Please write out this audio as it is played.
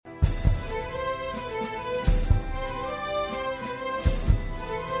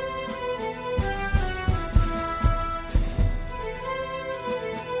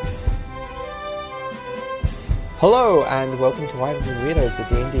Hello and welcome to Why Are We Weirdos, a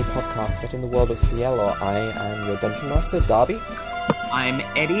D&D podcast set in the world of Fiello. I am your Dungeon Master, Darby. I'm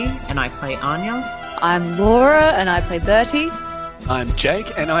Eddie, and I play Anya. I'm Laura, and I play Bertie. I'm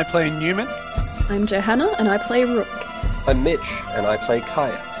Jake, and I play Newman. I'm Johanna, and I play Rook. I'm Mitch, and I play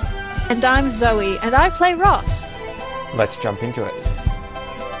Kayaks. And I'm Zoe, and I play Ross. Let's jump into it.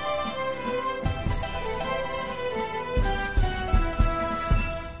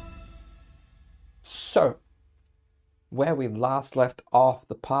 So, where we last left off,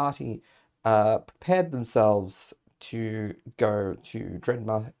 the party prepared themselves to go to Dread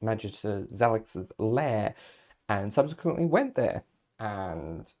Magister Zelix's lair, and subsequently went there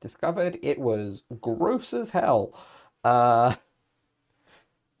and discovered it was gross as hell.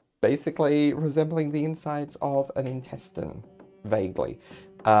 Basically resembling the insides of an intestine, vaguely.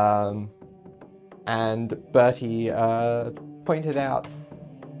 And Bertie pointed out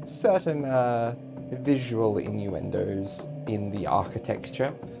certain visual innuendos in the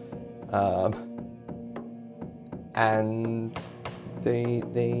architecture, and they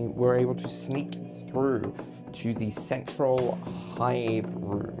were able to sneak through to the central hive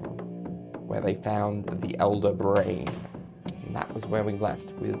room where they found the Elder Brain. And that was where we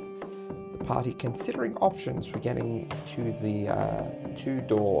left, with the party considering options for getting to the two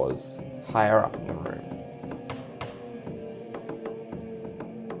doors higher up in the room.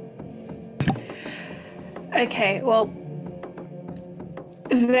 Okay, well,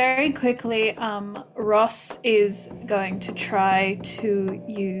 very quickly, Ross is going to try to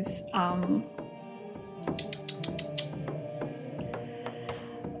use, I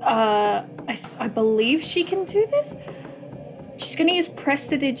believe she can do this. She's going to use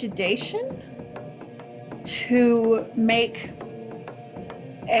prestidigitation to make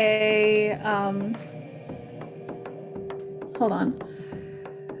a, hold on.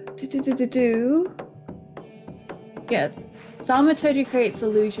 Yeah, thaumaturgy creates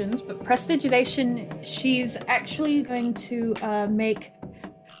illusions, but prestidigitation, she's actually going to make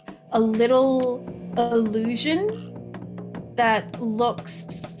a little illusion that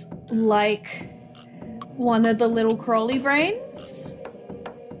looks like one of the little crawly brains.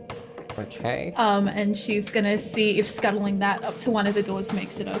 Okay. And she's gonna see if scuttling that up to one of the doors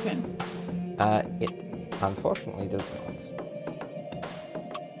makes it open. It unfortunately does not.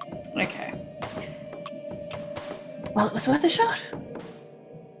 Okay. Well, it was worth a shot.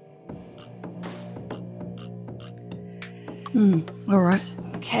 Alright.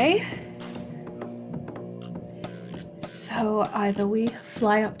 Okay. So either we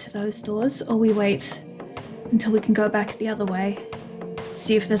fly up to those doors or we wait until we can go back the other way.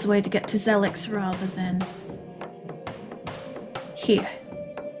 See if there's a way to get to Zelix rather than here.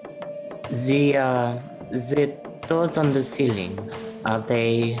 The doors on the ceiling, are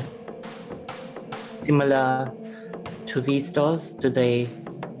they similar to these doors? Do they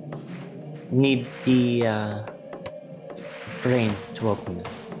need the brains to open them?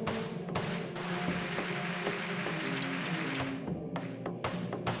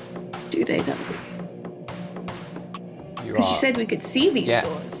 Do they though? Because she said we could see these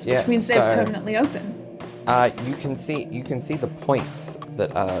doors, which means they're permanently open. You can see the points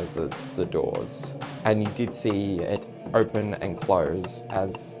that are the doors, and you did see it open and close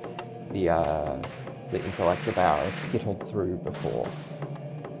as the intellect devourer skittled through before.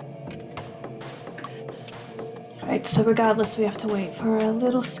 Right, so regardless, we have to wait for a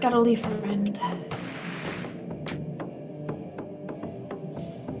little scuttly friend.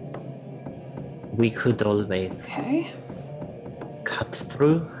 We could always cut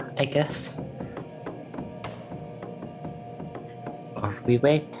through, I guess. Or we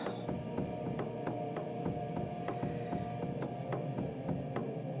wait.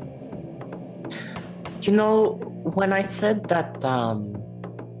 You know, when I said that, I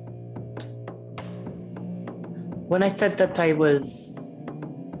was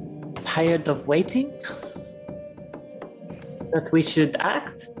tired of waiting, that we should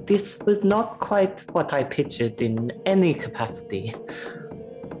act, this was not quite what I pictured in any capacity.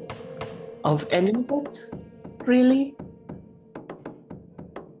 Of any of it, really?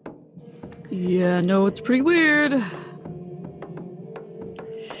 Yeah, no, it's pretty weird.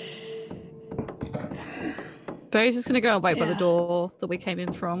 Barry's just gonna go and wait by the door that we came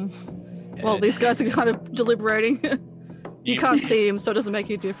in from. Well, these guys are kind of deliberating. You can't see him, so it doesn't make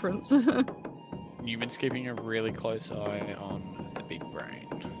any difference. Newman's keeping a really close eye on the big brain,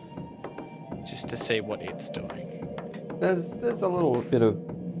 just to see what it's doing. There's a little bit of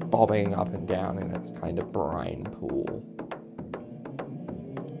bobbing up and down in its kind of brine pool,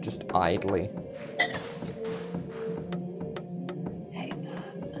 just idly.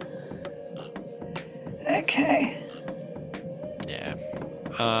 Okay. Yeah.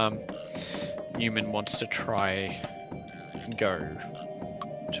 Newman wants to try and go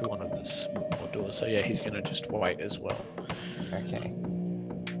to one of the small doors, so yeah, he's gonna just wait as well. Okay.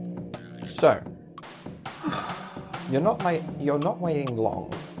 So you're not waiting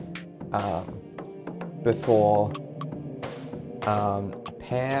long before a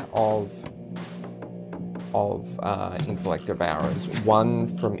pair of intellect devourers, one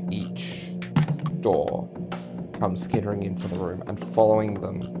from each door, come skittering into the room, and following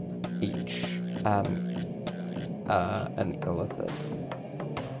them each an illithid.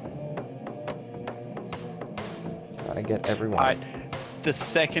 Can I get everyone? Alright, the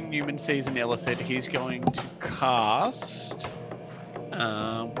second Newman sees an illithid, he's going to cast...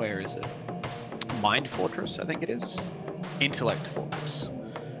 where is it? Mind Fortress, I think it is. Intellect Fortress.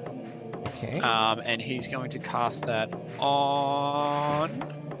 Okay. And he's going to cast that on...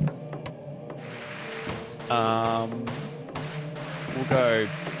 we'll go...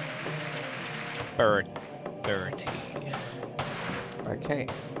 Bertie. Okay.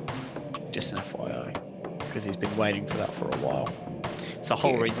 Just an FYI. Because he's been waiting for that for a while. It's the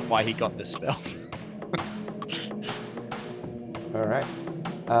whole reason why he got this spell. Alright.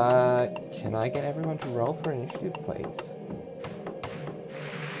 Can I get everyone to roll for initiative, please?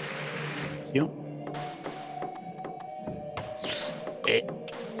 Yep.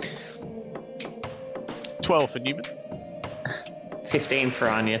 12 for Newman. 15 for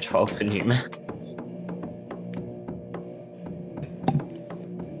Anya, 12 for Newman.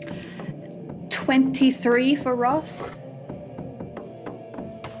 23 for Ross.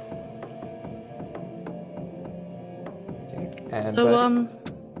 Okay. And So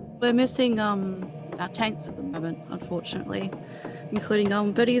we're missing our tanks at the moment, unfortunately, including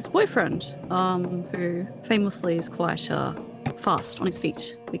Bertie's boyfriend, who famously is quite fast on his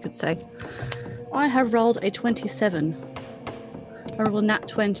feet, we could say. I have rolled a 27. I rolled a nat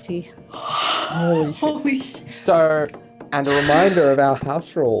 20. holy shit. Holy shit. So, and a reminder of our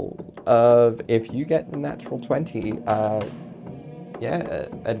house rule of if you get a natural 20,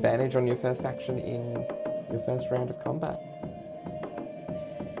 advantage on your first action in your first round of combat.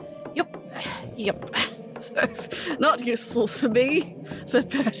 Yep. So, not useful for me, but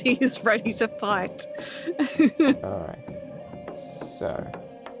Bertie is ready to fight. Alright. So,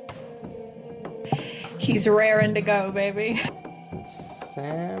 He's raring to go, baby. and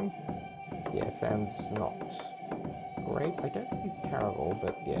Sam. Yeah, Sam's not great. I don't think he's terrible,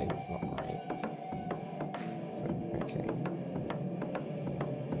 but yeah, he's not great. So, okay.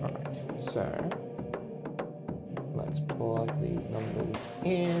 Alright, so let's plug these numbers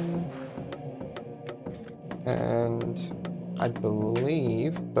in. And I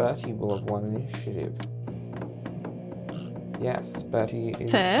believe Bertie will have won initiative. Yes, Bertie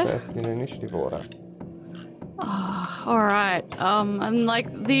is Fair. first in initiative order. All right. And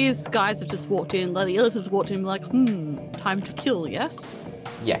like these guys have just walked in. Like the illithid's walked in. Like, time to kill. Yes.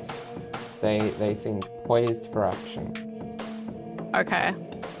 Yes, they seemed poised for action. Okay.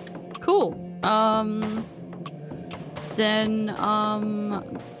 Cool. Then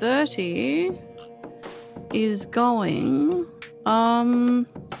Bertie is going.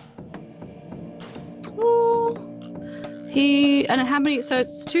 And how many? So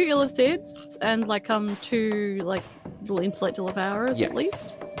it's 2 illithids and like 2 like little intellect devourers Yes. at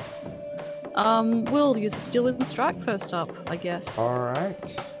least. We'll use a Steal Strike first up, I guess.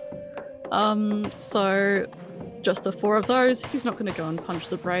 Alright. So just the 4 of those. He's not going to go and punch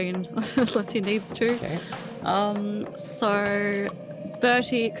the brain unless he needs to. Okay. So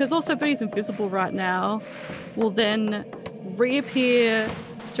Bertie, because also Bertie's invisible right now, will then reappear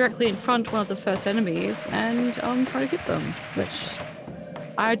directly in front of one of the first enemies and try to hit them, which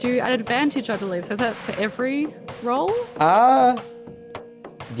I do at advantage, I believe. So is that for every roll?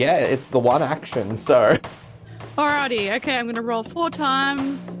 Yeah, it's the one action, so. Alrighty, okay, I'm gonna roll 4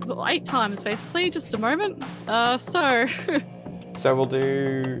 times, well, 8 times basically, just a moment. So So we'll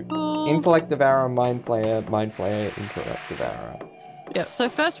do Intellect Devourer, Mind Flayer, Intellect Devourer. yeah, so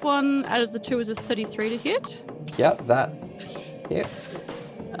first one out of the 2 is a 33 to hit. Yep, that hits.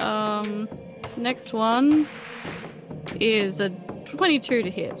 Next one is a 22 to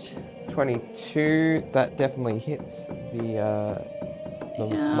hit. 22, that definitely hits the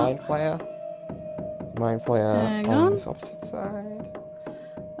Yeah. Mind Flayer. Mind Flayer Hang on on. this opposite side.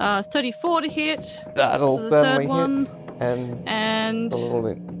 34 to hit. That'll for the certainly third one. hit. And And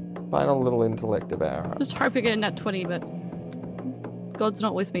the final little Intellect Devourer. just hoping again at 20, but God's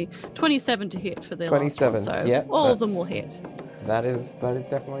not with me. 27 to hit for the 27, last one, so yeah, all of them that's- will hit. That is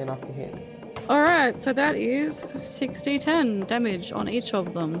definitely enough to hit. All right, so that is 60-10 damage on each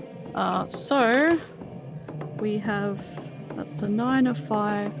of them. So we have that's a 9, a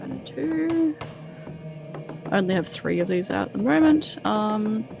 5, and a 2. I only have 3 of these out at the moment.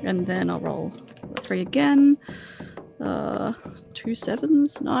 And then I'll roll 3 again. 2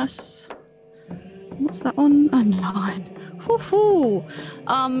 7s, nice. What's that one? A 9. Woohoo!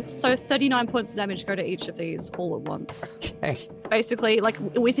 So 39 points of damage go to each of these all at once. Okay. Basically, like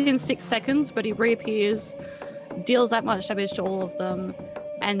within 6 seconds, but he reappears, deals that much damage to all of them,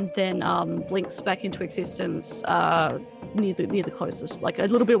 and then blinks back into existence near the closest, like a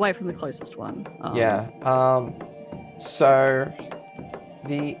little bit away from the closest one. So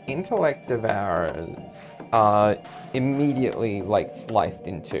the intellect devourers are immediately like sliced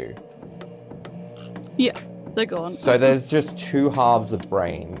in two. Yeah, they're gone. So there's just 2 halves of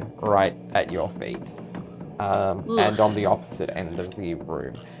brain right at your feet, and on the opposite end of the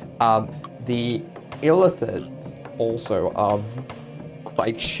room. The illithids also are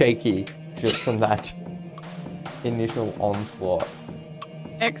quite shaky just from that initial onslaught.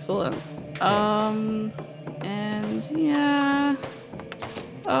 Excellent. And yeah.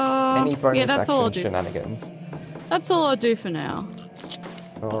 Any bonus that's all I'll action do. shenanigans? That's all I'll do for now.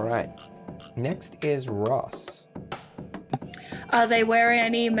 All right. Next is Ross. Are they wearing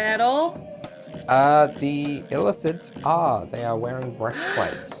any metal? The illithids are. They are wearing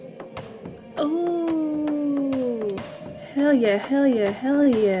breastplates. Oh, hell yeah, hell yeah, hell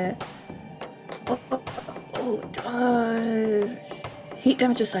yeah. Heat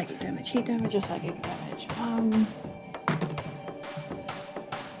damage or psychic damage? Heat damage or psychic damage?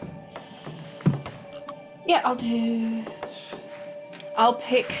 Yeah, I'll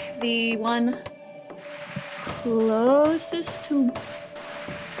pick the one closest to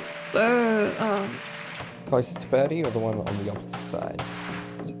Closest to Birdie or the one on the opposite side?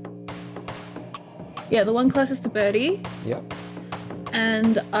 yeah, the one closest to Birdie. Yep.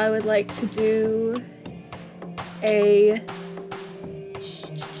 And I would like to do a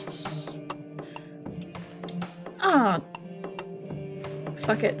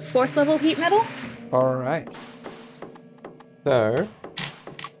fuck it, 4th level heat metal. All right. So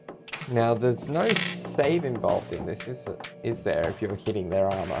now there's no save involved in this, is there? If you're hitting their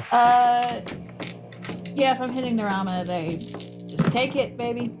armor. Yeah, if I'm hitting their armor, they just take it,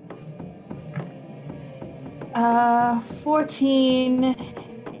 baby. 14,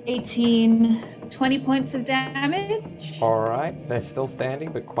 18, 20 points of damage. All right. They're still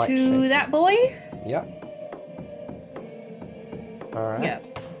standing, but quite to shaky. that boy. Yep. All right. Yep.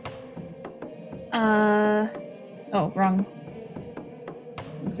 Oh, wrong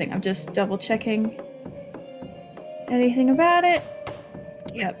thing. I'm just double checking anything about it.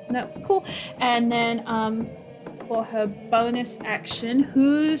 Yep, no, cool. And then for her bonus action,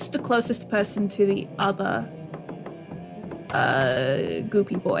 who's the closest person to the other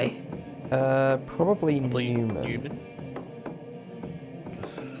goopy boy? Probably Newman.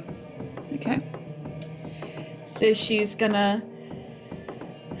 Okay. So she's gonna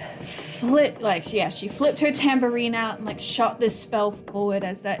she flipped her tambourine out and shot this spell forward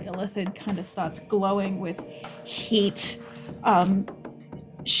as that illithid kind of starts glowing with heat.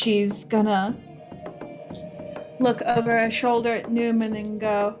 She's gonna look over her shoulder at Newman and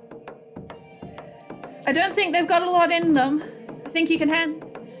go, I don't think they've got a lot in them. I think you can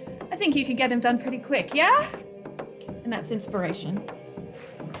get them done pretty quick, yeah? And that's inspiration.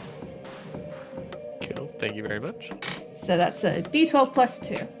 Cool. Thank you very much. So that's a d12 plus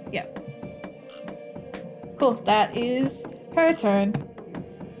 2. Yep. Cool. That is her turn.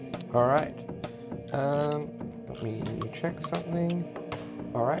 All right. Let me check something.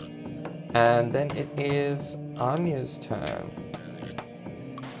 All right. And then it is Anya's turn.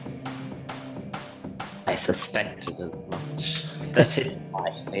 I suspected as much. That it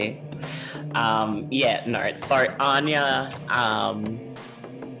might be. So Anya,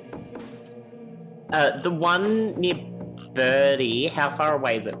 the one near Birdie, how far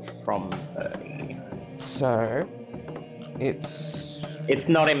away is it from Birdie? So, it's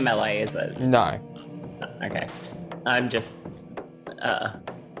not in melee, is it? No. Okay. I'm just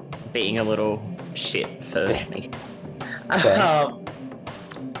being a little shit for sneaking.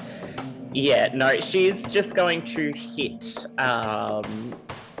 She's just going to hit,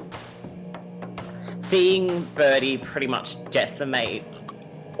 seeing Birdie pretty much decimate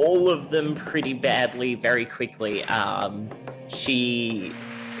all of them pretty badly very quickly. She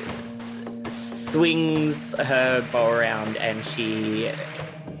swings her bow around and she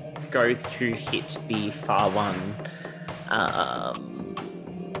goes to hit the far one.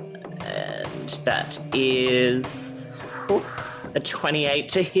 And that is a 28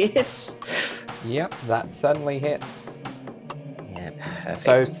 to hit. Yep, that certainly hits. Yep. Perfect.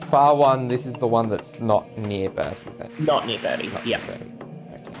 So far one, this is the one that's not near Bertie then. Not near Bertie. Not Yeah. near Bertie.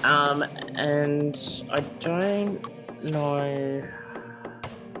 Okay. And I don't know.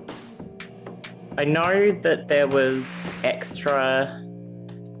 I know that there was extra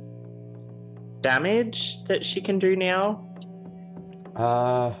damage that she can do now.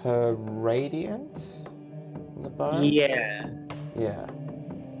 Her radiant on the bone? Yeah. Yeah.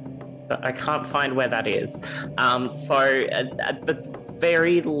 But I can't find where that is. So at the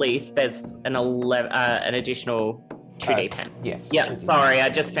very least, there's an additional 2d10. Yes. Yeah, should be. sorry, I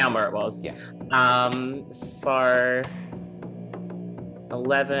just found where it was. Yeah. So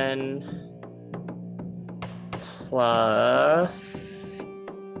 11 plus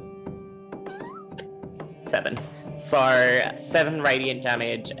 7. So 7 radiant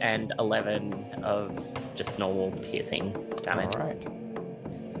damage and 11 of just normal piercing damage. All right.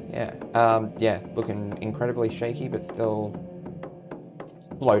 Yeah. Yeah. Looking incredibly shaky, but still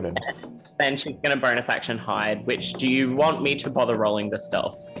bloated. Then she's going to bonus action hide, which do you want me to bother rolling the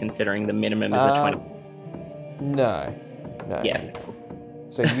stealth, considering the minimum is a 20? No. No. Yeah.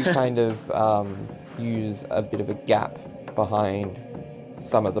 So you kind of use a bit of a gap behind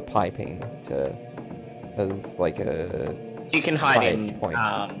some of the piping as like a You can hide hide in point.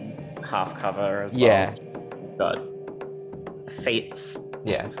 half cover as Yeah. well. You've got feats.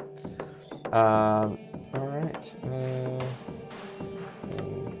 Yeah. All right.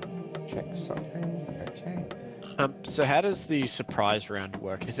 Check something. Okay. So how does the surprise round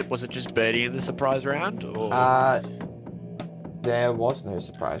work? Was it just Bertie in the surprise round, or? There was no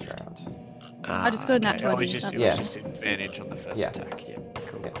surprise round. I just got a nat okay. Oh, 20, it that's was all. just advantage on the first Yes. attack. Yeah,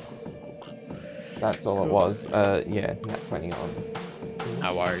 cool. Yes. That's all it was. Yeah, nat 20 on.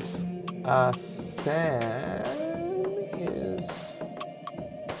 No worries.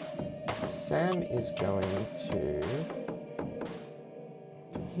 Sam is going to.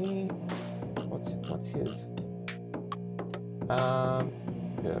 What's his? Yeah,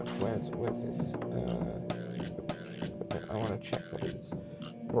 where's this? I want to check what his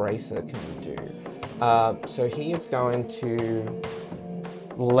bracer can do. So he is going to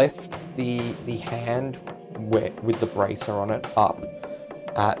lift the hand with the bracer on it up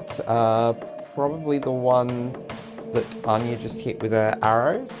at probably the one that Anya just hit with her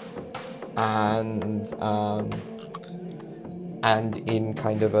arrows, and in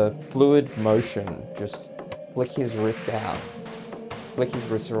kind of a fluid motion, just flick his wrist around,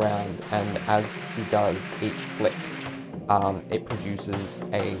 and as he does each flick, it produces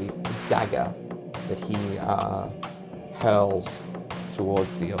a dagger that he hurls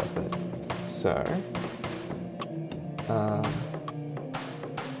towards the elephant. So,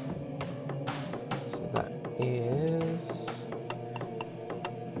 that is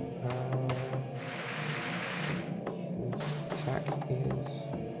his attack is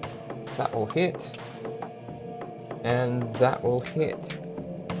that will hit, and that will hit.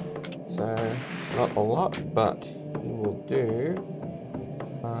 So it's not a lot, but he will do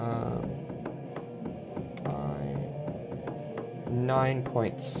 9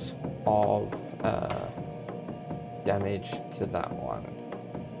 points of damage to that one.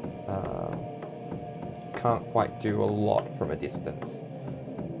 Can't quite do a lot from a distance.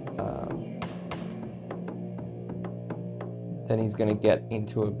 Then he's going to get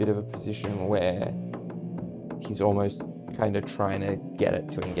into a bit of a position where he's almost kind of trying to get it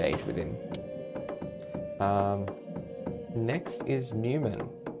to engage with him. Next is Newman.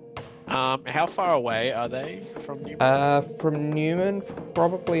 How far away are they from Newman? From Newman,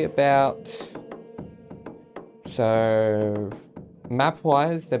 probably about... So,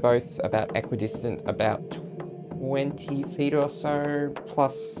 map-wise, they're both about equidistant, about 20 feet or so,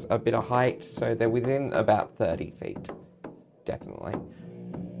 plus a bit of height, so they're within about 30 feet. Definitely.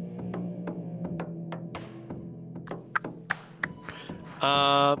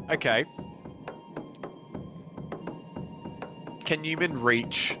 Okay. Can Newman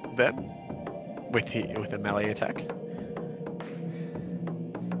reach them with a melee attack?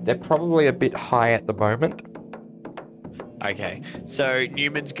 They're probably a bit high at the moment. Okay, so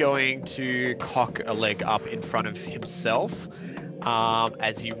Newman's going to cock a leg up in front of himself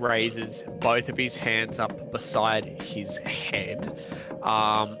as he raises both of his hands up beside his head.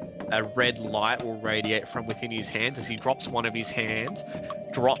 A red light will radiate from within his hands as he drops one of his hands,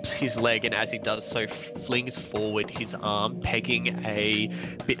 drops his leg, and as he does so, flings forward his arm, pegging a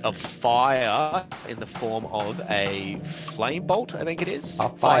bit of fire in the form of a flame bolt, I think it is. A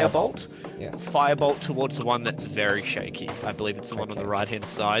firebolt. Yes. Firebolt towards the one that's very shaky. I believe it's the one on the Okay. right-hand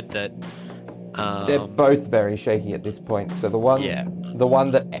side that... They're both very shaky at this point. So the one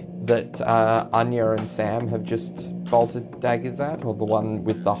that Anya and Sam have just bolted daggers at, or the one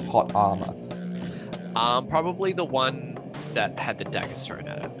with the hot armor? Probably the one that had the daggers thrown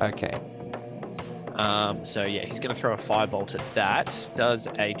at it. Okay. So yeah, he's going to throw a firebolt at that. Does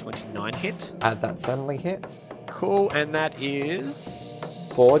a 29 hit. That certainly hits. Cool, and that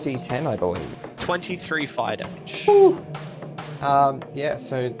is 4d10, I believe. 23 fire damage. Yeah,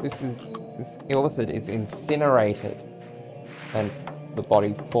 so this illithid is incinerated, and the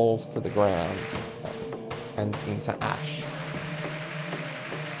body falls to the ground and into ash.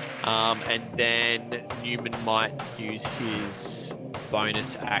 And then Newman might use his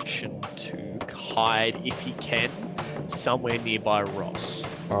bonus action to hide, if he can, somewhere nearby Ross.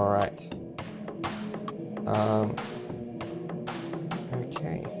 All right.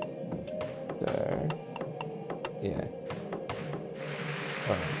 Okay. So, yeah.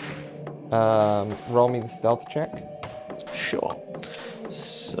 All right. Roll me the stealth check. Sure.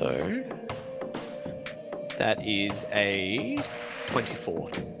 So that is a 24.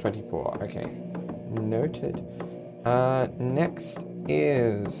 24. Okay. Noted. Next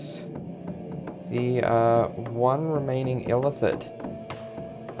is the one remaining illithid.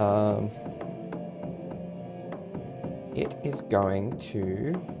 It is going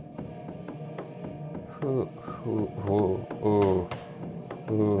to.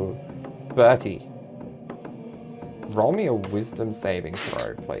 Bertie. Roll me a wisdom saving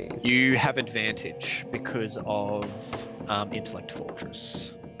throw, please. You have advantage because of Intellect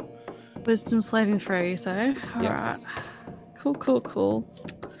Fortress. Wisdom saving throw, you say? Yes. Alright. Cool.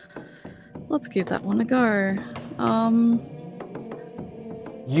 Let's give that one a go.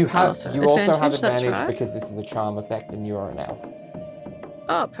 You have. so You also have advantage, that's advantage right. because this is a charm effect, and you are an elf.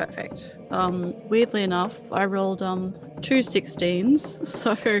 Oh, perfect. Weirdly enough, I rolled 2 16s,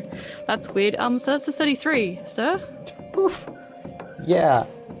 so that's weird. So that's a 33, sir. Oof. Yeah.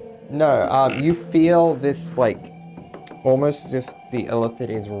 No. You feel this like almost as if the illithid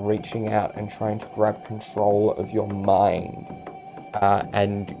is reaching out and trying to grab control of your mind,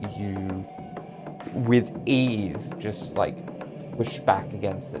 and you, with ease, just like push back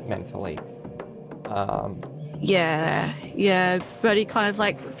against it mentally. Yeah, but he kind of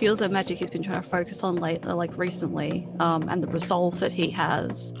like feels that magic he's been trying to focus on recently, and the resolve that he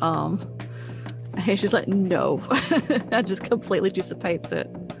has. And he's just like, no, and just completely dissipates it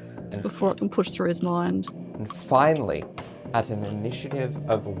before it can push through his mind. And finally, at an initiative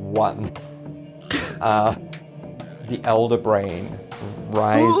of 1, the Elder Brain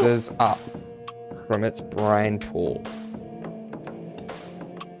rises up from its brine pool.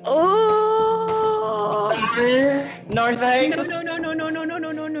 No thanks.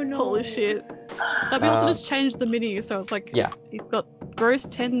 No. Holy shit. That also just changed the mini, so it's like, Yeah. he's got gross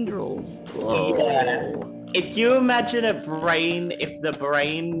tendrils. Yeah. If you imagine if the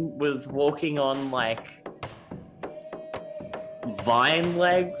brain was walking on like vine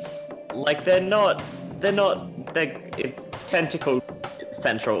legs, like it's tentacle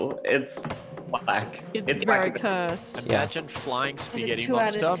central. It's black. It's black. very cursed. Yeah. Imagine flying spaghetti 2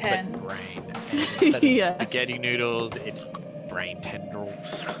 out of monster, 10. but brain. And instead of Yeah. spaghetti noodles, it's brain tendril.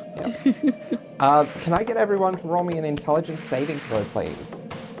 Can I get everyone to roll me an intelligence saving throw, please?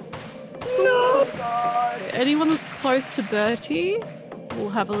 Anyone that's close to Bertie will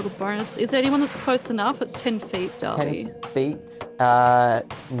have a little bonus. Is there anyone that's close enough? It's 10 feet, Darby. 10 feet. Not.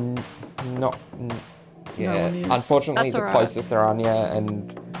 Yeah. one is. Unfortunately, That's the all right. closest are Anya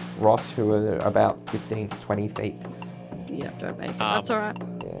and Ross, who are about 15 to 20 feet. Yeah, don't make it. That's alright.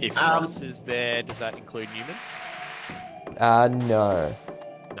 If Ross is there, does that include Newman? No.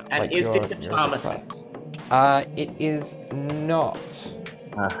 And Like, is you're- this a you're charm a bit effect? It is not.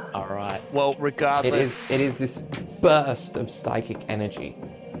 All right. Well, regardless, It is this burst of psychic energy.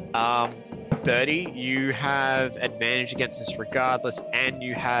 Bertie, you have advantage against this regardless, and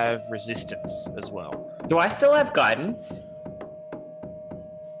you have resistance as well. Do I still have guidance?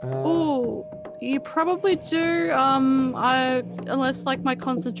 Oh, you probably do. Unless like my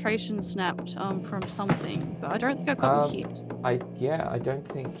concentration snapped from something, but I don't think I got hit. I don't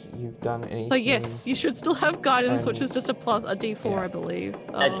think you've done anything. So yes, you should still have guidance, which Um, is just a plus, a D4, yeah. I believe.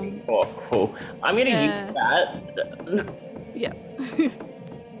 Oh, cool. I'm gonna yeah. use that. Yeah.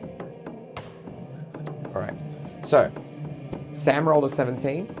 All right. So, Sam rolled a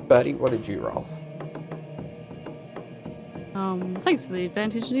 17. Bertie, what did you roll? Thanks for the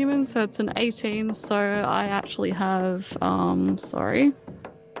advantage, Newman. So it's an 18. So I actually have that's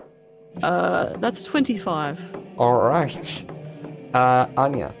 25. All right.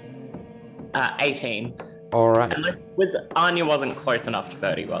 Anya. 18. All right. Anya wasn't close enough to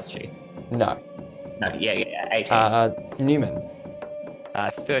Bertie, was she? No. No, yeah, 18. Newman.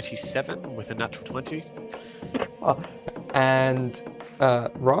 37 with a natural 20. And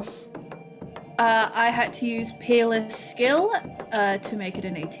Ross? I had to use Peerless Skill to make it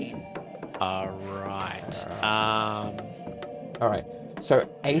an 18. Alright. All right. So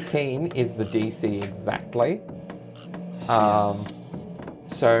 18 is the DC exactly.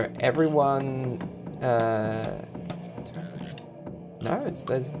 So everyone. No,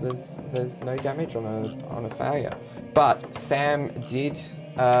 there's no damage on a failure. But Sam did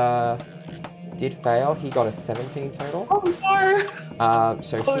fail. He got a 17 total. Oh no!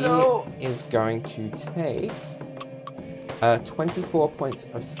 So Oh, he no. is going to take 24 points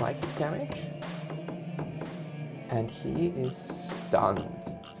of psychic damage, and he is stunned.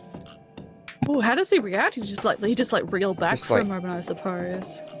 Oh, how does he react? He just reeled back Just for a like- moment, I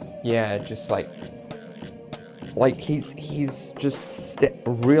suppose. Yeah, just like he's just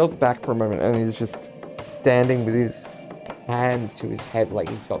reeled back for a moment, and he's just standing with his hands to his head, like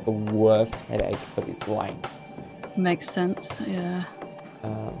he's got the worst headache of his life. Makes sense. Yeah.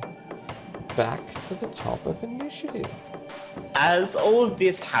 Back to the top of initiative. As all of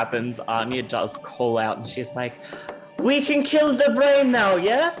this happens, Anya does call out and she's like, "We can kill the brain now,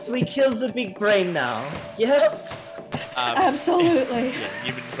 yes? We killed the big brain now, yes?" Absolutely. Yeah,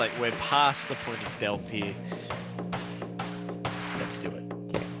 Newman's like, we're past the point of stealth here. Let's do it.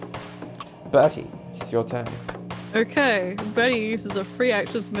 Okay. Bertie, it's your turn. Okay. Betty uses a free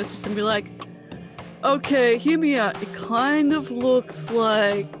action to message and be like, "Okay, hear me out. It kind of looks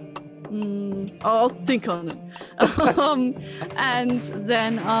like. I'll think on it." And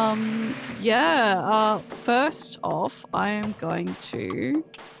then, first off, I am going to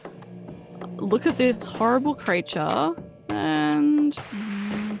look at this horrible creature and.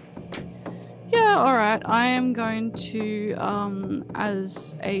 All right. I am going to,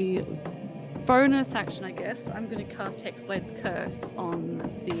 as a bonus action, I guess, I'm going to cast Hexblade's Curse on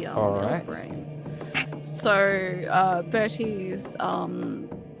the All right. brain. So Bertie's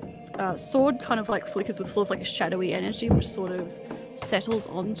sword kind of like flickers with sort of like a shadowy energy, which sort of settles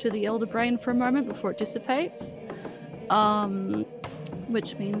onto the elder brain for a moment before it dissipates.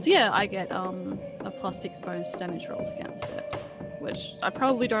 Which means, I get a +6 bonus to damage rolls against it, which I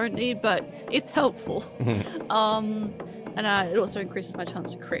probably don't need, but it's helpful. And it also increases my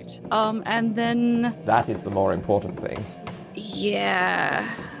chance to crit. And then, That is the more important thing.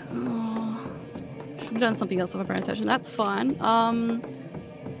 should have done something else on my bonus action. That's fine.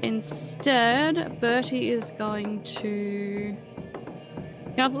 Instead, Bertie is going to.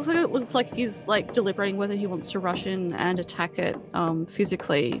 It looks like he's like deliberating whether he wants to rush in and attack it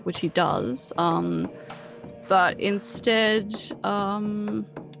physically, which he does. But instead,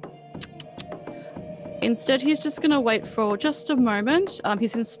 he's just going to wait for just a moment.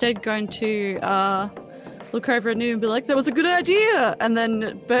 He's instead going to look over at New and be like, "That was a good idea!" And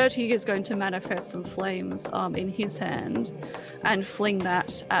then Bertie is going to manifest some flames in his hand and fling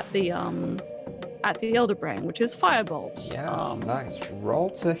that at the Elder Brain, which is Firebolt. Yeah, nice. Roll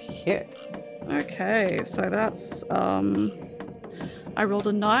to hit. Okay, so that's I rolled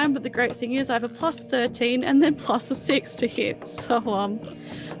a 9, but the great thing is I have a +13 and then +6 to hit. So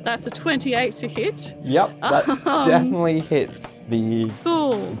that's a 28 to hit. Yep, that definitely hits the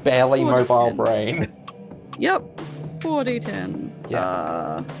Cool. barely 4d10. mobile brain. Yep. 4d10.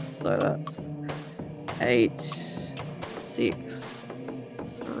 Yes. So that's 8, 6,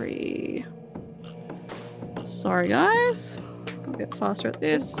 3. Sorry, guys. I'll get faster at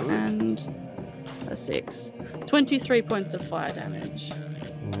this. And a 6. 23 points of fire damage.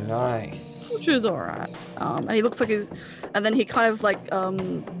 Nice. Which is alright. And he looks like he's. And then he kind of like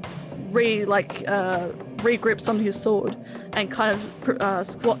regrips on his sword and kind of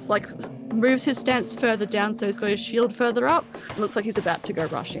squats, like moves his stance further down so he's got his shield further up. It looks like he's about to go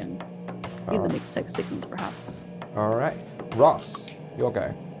rush in the Alright. next 6 seconds, perhaps. All right. Ross, your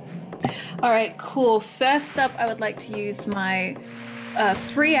go. All right, cool. First up, I would like to use my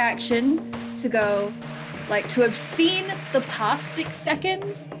free action to go, to have seen the past 6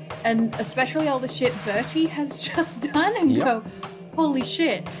 seconds, and especially all the shit Bertie has just done, and Yep. go, holy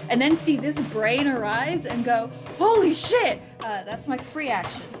shit. And then see this brain arise and go, holy shit. That's my free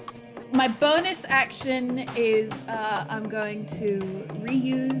action. My bonus action is I'm going to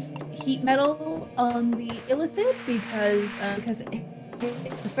reuse heat metal on the Illithid because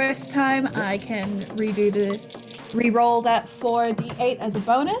the first time I can re-roll that 4d8 as a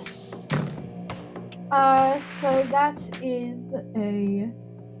bonus. So that is a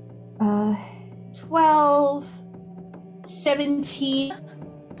 12, 17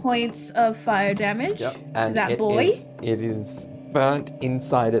 points of fire damage Yep. to And that it boy. is burnt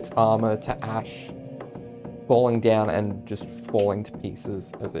inside its armor to ash, falling down and just falling to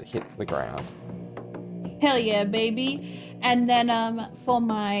pieces as it hits the ground. Hell yeah, baby. And then for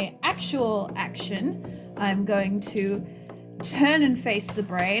my actual action, I'm going to turn and face the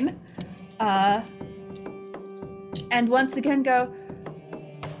brain. And once again go,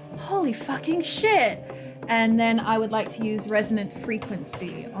 holy fucking shit. And then I would like to use resonant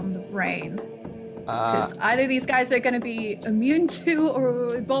frequency on the brain. Because either these guys are going to be immune to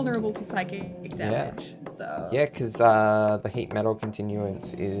or vulnerable to psychic damage. So Yeah, because the heat metal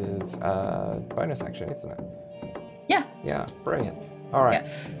continuance is bonus action, isn't it? Yeah. Yeah, brilliant. All right.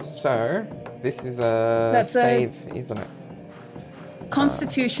 Yeah. So this is a save, isn't it?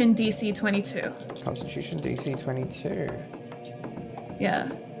 Constitution DC 22. Constitution DC 22. Yeah.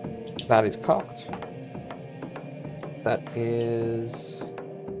 That is cocked. That is...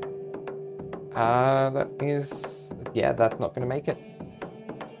 yeah, that's not going to make it.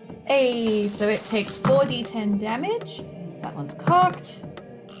 Hey, so it takes 4d10 damage. That one's cocked.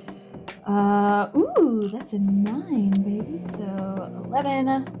 Ooh, that's a 9, baby. So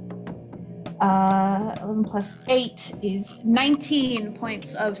 11. 11 plus 8 is 19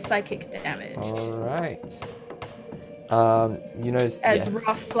 points of psychic damage. All right. You know... As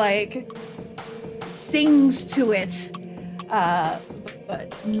Ross, like, sings to it,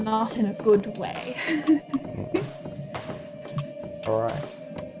 but not in a good way. All right.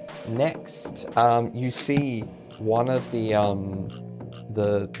 Next, you see one of the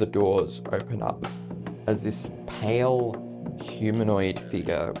doors open up as this pale humanoid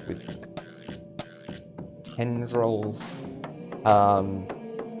figure with tendrils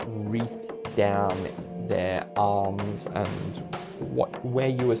wreathed down their arms and where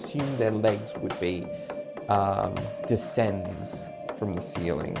you assume their legs would be descends from the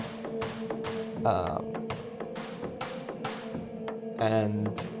ceiling. And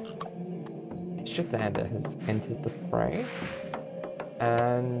Shathander has entered the fray,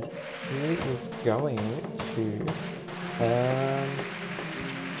 and he is going to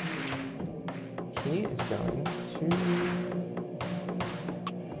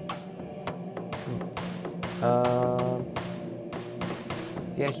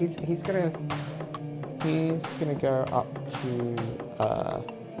yeah, he's gonna go up to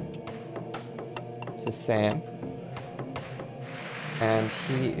Sam, and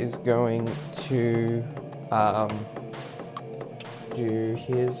he is going to do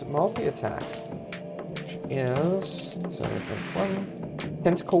his multi-attack, which is 1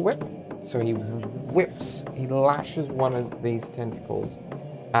 tentacle whip. So he lashes one of these tentacles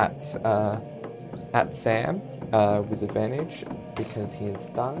at Sam with advantage because he is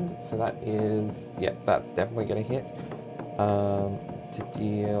stunned. So that is, that's definitely going to hit to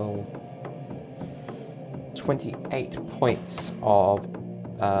deal 28 points of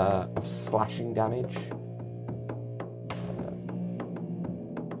slashing damage.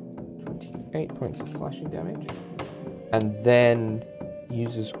 28 points of slashing damage, and then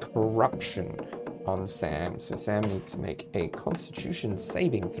uses corruption on Sam. So Sam needs to make a Constitution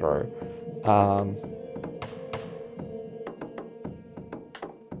saving throw.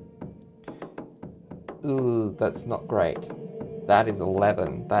 Ooh, that's not great. That is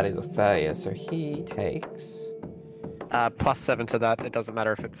 11. That is a failure. So he takes... +7 to that. It doesn't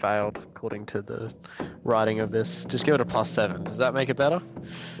matter if it failed, according to the writing of this. Just give it a +7. Does that make it better?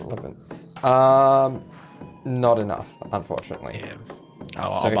 11. Not enough, unfortunately. Yeah.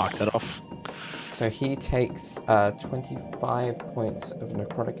 I'll mark that off. So he takes 25 points of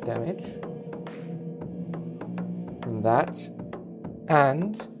necrotic damage from that,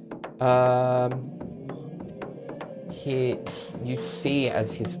 and you see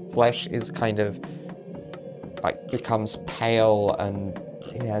as his flesh is kind of like becomes pale, and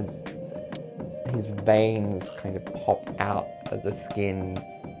he has his veins kind of pop out of the skin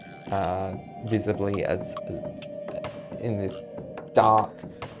visibly as in this dark,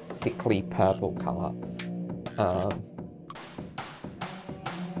 sickly purple color. All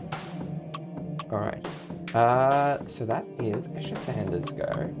right. So that is Eshathander's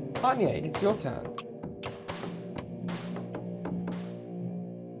go. Anya, it's your turn.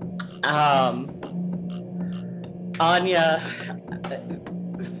 Anya,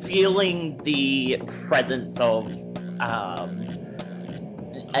 feeling the presence of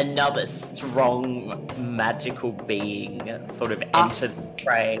another strong magical being sort of enter the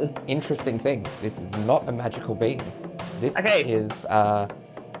fray. Interesting thing. This is not a magical being. This is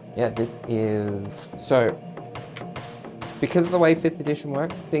so. Because of the way 5th edition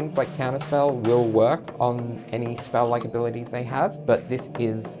works, things like Counterspell will work on any spell-like abilities they have, but this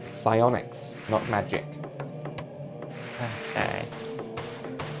is psionics, not magic. Okay.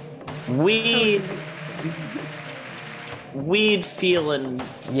 weird feeling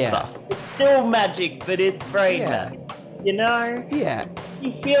Yeah. stuff. It's still magic, but it's brain Yeah. magic. You know? Yeah.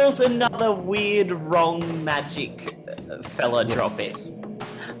 He feels another weird, wrong magic fella drop Yes. in.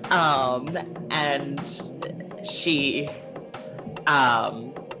 And she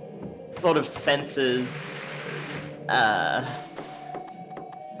sort of senses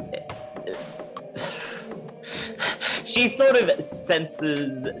she sort of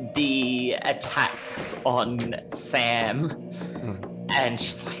senses the attacks on Sam, and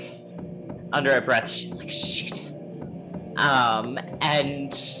she's like, under her breath, she's like, shit.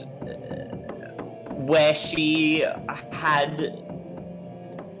 And where she had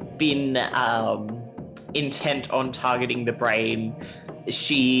been intent on targeting the brain,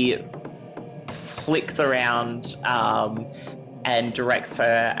 she flicks around and directs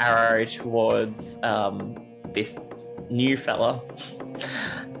her arrow towards this new fella.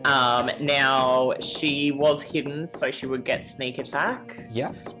 Now, she was hidden, so she would get sneak attack,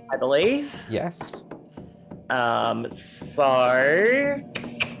 Yeah. I believe. Yes. So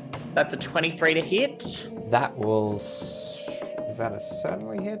that's a 23 to hit. That will. Is that a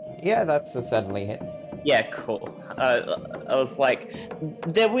certainly hit? Yeah, that's a certainly hit. Yeah, cool. I was like,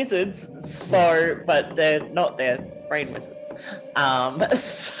 they're wizards, so, but they're not, they're brain wizards.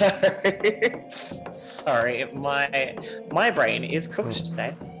 So, sorry, my brain is cooked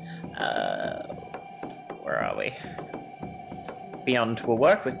today. Where are we? Beyond will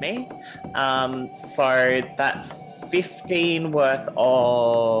work with me. So that's 15 worth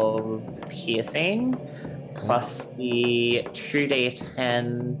of piercing, plus the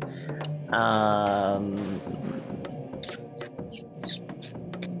 2d10,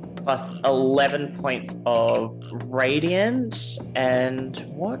 plus 11 points of radiant. And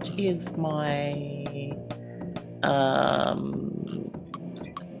what is my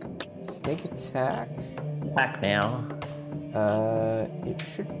Sneak attack. attack now? It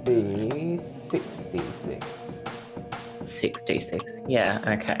should be 66. 6d6. Yeah,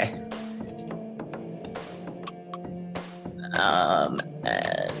 okay.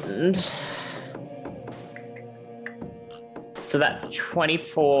 And so that's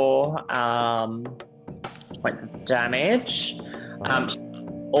 24 points of damage.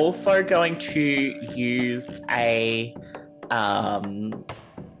 Also going to use a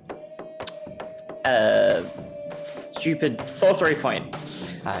stupid sorcery point.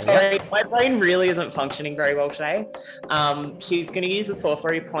 Sorry, my brain really isn't functioning very well today. She's going to use a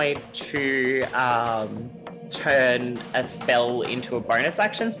sorcery point to turn a spell into a bonus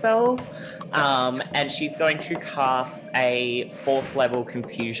action spell, and she's going to cast a 4th level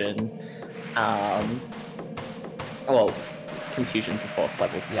confusion. Well, confusion's a 4th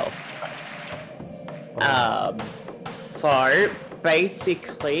level spell. So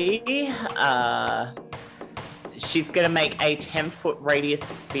basically, she's going to make a 10-foot radius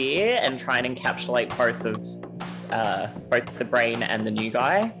sphere and try and encapsulate both the brain and the new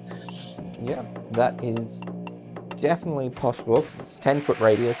guy. Yeah, that is definitely possible. 'Cause it's 10-foot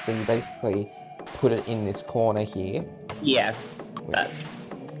radius, so you basically put it in this corner here. Yeah, that's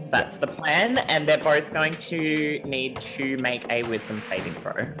the plan, and they're both going to need to make a wisdom saving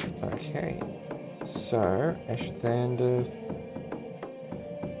throw. Okay. So, Eshathander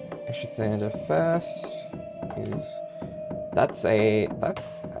first is... That's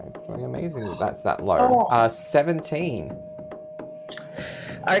actually amazing that's that low. 17.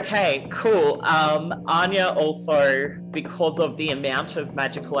 Okay, cool. Anya also, because of the amount of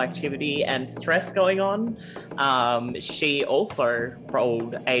magical activity and stress going on, she also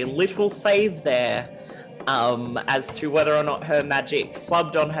rolled a little save there as to whether or not her magic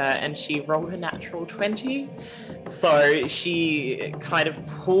flubbed on her, and she rolled a natural 20. So she kind of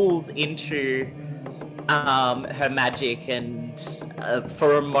pulls into her magic, and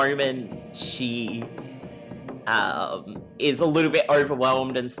for a moment she is a little bit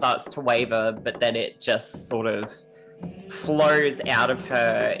overwhelmed and starts to waver, but then it just sort of flows out of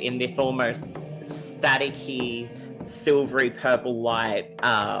her in this almost staticky, silvery purple light,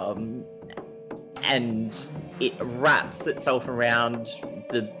 and it wraps itself around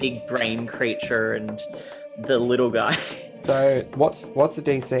the big brain creature and the little guy. So, what's the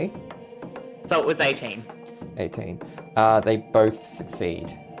DC? So it was 18. 18. They both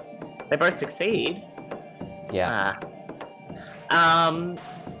succeed. They both succeed. Yeah.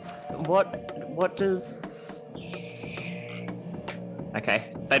 What does...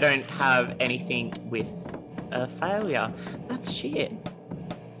 Okay, they don't have anything with a failure. That's shit.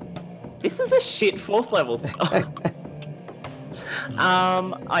 This is a shit 4th level spell.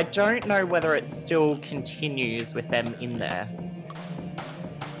 I don't know whether it still continues with them in there.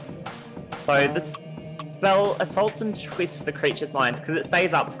 So this spell assaults and twists the creature's minds because it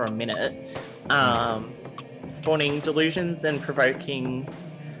stays up for a minute, spawning delusions and provoking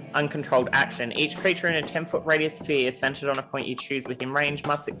uncontrolled action. Each creature in a 10-foot radius sphere centered on a point you choose within range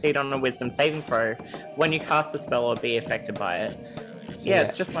must succeed on a wisdom saving throw when you cast a spell or be affected by it. Yeah,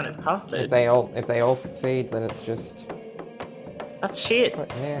 it's just when it's casted. If they all succeed, then it's just... That's shit.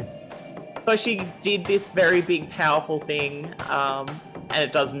 Yeah. So she did this very big, powerful thing, and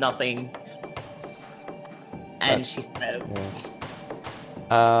it does nothing. And she said...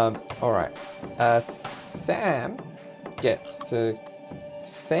 Yeah. Alright. Sam gets to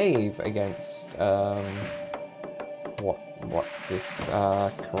save against what this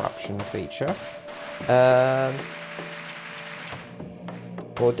corruption feature.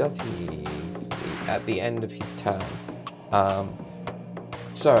 Or does he at the end of his turn?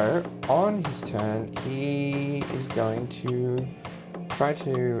 So on his turn, he is going to try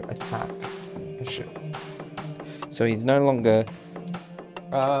to attack. So he's no longer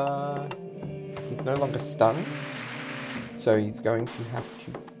stunned. So he's going to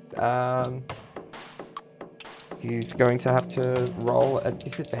have to roll a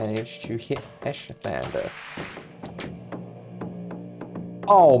disadvantage to hit Eshathander.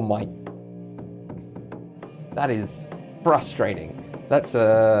 Oh my! That is frustrating. That's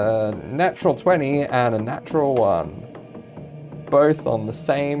a natural 20 and a natural 1. Both on the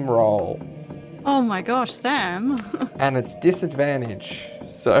same roll. Oh my gosh, Sam. And it's disadvantage,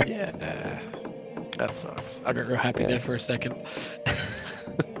 so... Yeah, that sucks. I got real happy there for a second.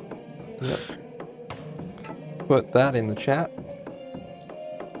 Yep. Put that in the chat.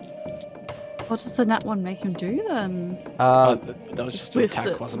 What does the nat one make him do then? That was just an Whiffs attack,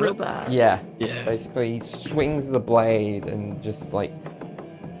 it wasn't real it? bad. Yeah. Yeah. Basically, he swings the blade and just like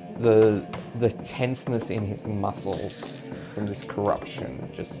the tenseness in his muscles from this corruption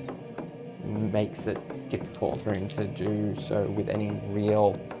just makes it difficult for him to do so with any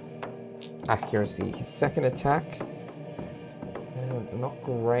real accuracy. His second attack, not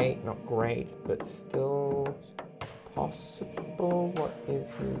great, but still possible. What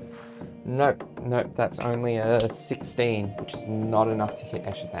is his? Nope, that's only a 16, which is not enough to hit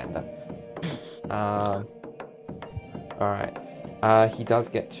Eshathander. Alright. He does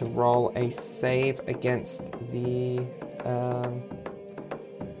get to roll a save against the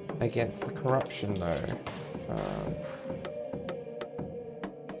corruption though.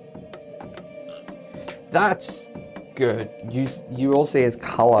 That's good. You all see as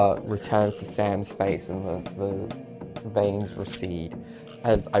color returns to Sam's face and the veins recede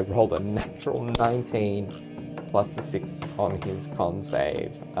as I rolled a natural 19 plus the 6 on his con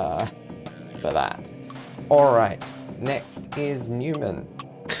save for that. Alright, next is Newman.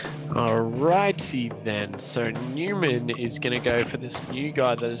 Alrighty then. So Newman is going to go for this new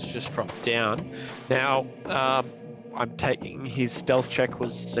guy that has just dropped down. Now, I'm taking his stealth check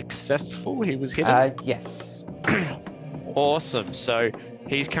was successful. He was hidden. Yes. Awesome. So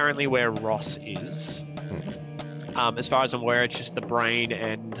he's currently where Ross is. As far as I'm aware, it's just the brain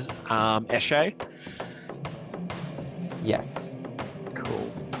and Eshe. Yes.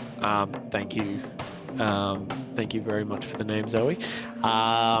 Cool. Thank you. Thank you very much for the name, Zoe.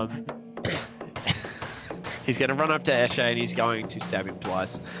 He's going to run up to Eshe and he's going to stab him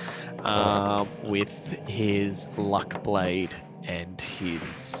twice with his luck blade and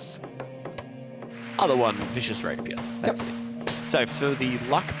his other one, vicious rapier. That's it. So for the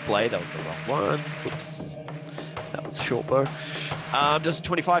luck blade, that was the wrong one. Whoops. That was short bow. Does a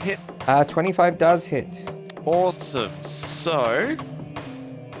 25 hit? 25 does hit. Awesome. So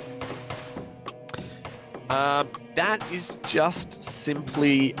that is just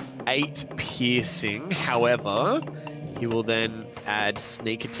simply 8 piercing. However, he will then add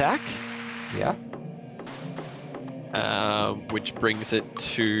sneak attack. Yeah. Which brings it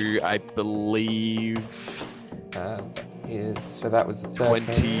to, I believe, So that was a 13.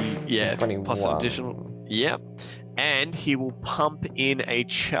 20. Yeah, 21. plus an additional. Yep. And he will pump in a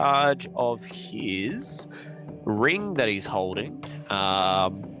charge of his ring that he's holding,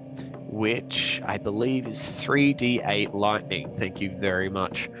 which I believe is 3d8 lightning. Thank you very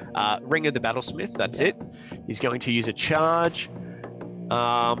much. Ring of the Battlesmith, that's it. He's going to use a charge.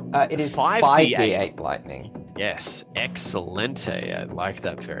 It is 5d8 lightning. Yes, excelente. I like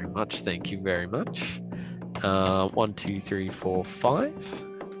that very much. Thank you very much. 1, 2, 3, 4, 5.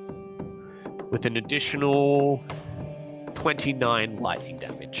 With an additional 29 lightning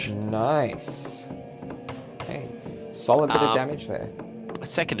damage. Nice. Okay. Solid bit of damage there. A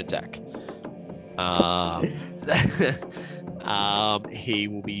second attack. He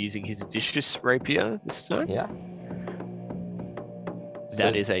will be using his vicious rapier this time. Yeah.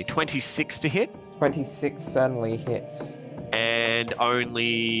 That is a 26 to hit. 26 certainly hits. And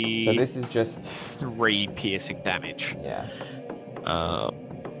only So this is just 3 piercing damage. yeah. Um,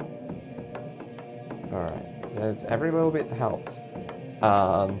 All right. That's every little bit helped.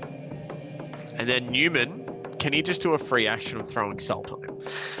 and then Newman, can he just do a free action of throwing salt on him?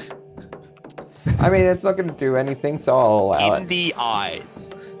 I mean, it's not going to do anything, so I'll allow In it. the eyes.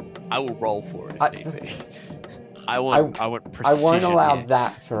 I will roll for it if I- need be. I want I precision won't allow here.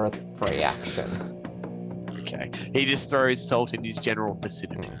 that for a free action. Okay. He just throws salt in his general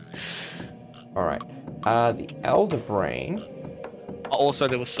vicinity. All right. The Elder Brain, Also,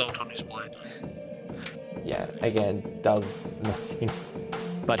 there was salt on his blade. yeah, again, does nothing.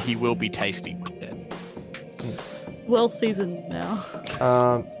 But he will be tasty when dead. Well seasoned now.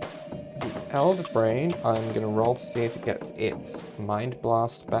 The Elder Brain, I'm going to roll to see if it gets its Mind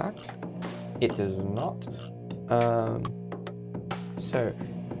Blast back. It does not. So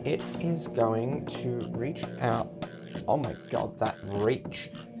it is going to reach out. Oh my god, that reach.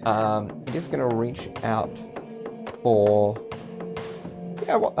 It is going to reach out for.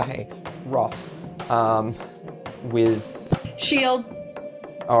 Yeah, what the hey, Ross. With. Shield.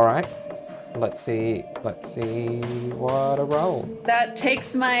 All right. Let's see what a roll. That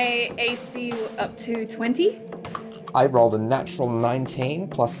takes my AC up to 20. I rolled a natural 19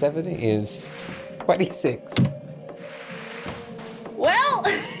 plus 7 is 26. Well.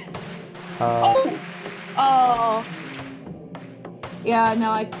 Uh, Oh. Yeah,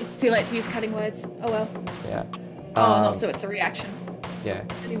 no, it's too late to use cutting words. Oh well. yeah. Oh, and also it's a reaction. Yeah.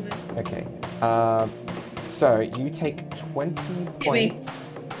 Anyway. Okay. So you take 20 me. points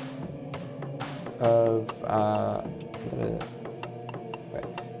of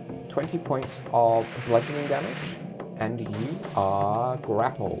 20 points of bludgeoning damage, and you are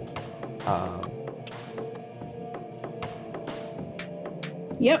grappled.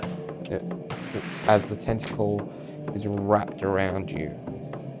 Yep. As the tentacle is wrapped around you.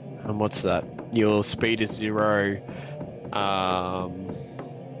 And what's that? Your speed is 0.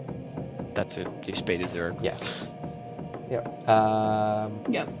 That's it. Your speed is 0. Yeah. Yep.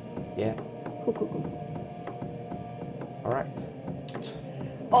 Yep. Yeah. Cool. All right.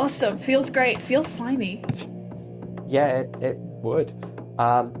 Awesome. Feels great. Feels slimy. Yeah, it would.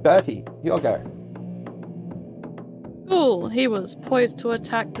 Bertie, your go. Cool. He was poised to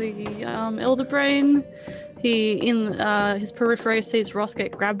attack the Elder Brain. He, in his periphery, sees Ross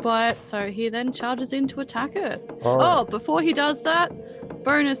get grabbed by it, so he then charges in to attack it. All right. Oh, before he does that,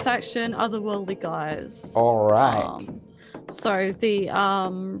 bonus action, Otherworldly Guise. All right. So the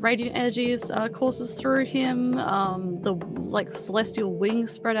radiant energies courses through him. The celestial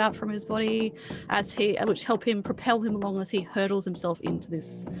wings spread out from his body which help him propel him along as he hurdles himself into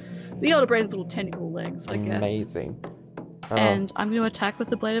the Elder Brain's little tentacle legs, I guess. Amazing. Oh, And I'm going to attack with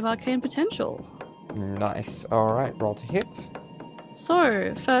the Blade of Arcane Potential. nice. All right, roll to hit.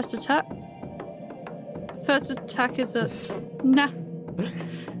 So first attack is a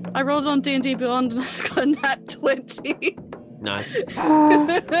I rolled on D&D Beyond and I got a nat 20. Nice.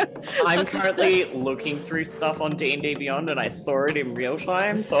 I'm currently looking through stuff on D&D Beyond and I saw it in real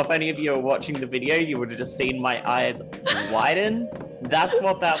time. So if any of you are watching the video, you would have just seen my eyes widen. That's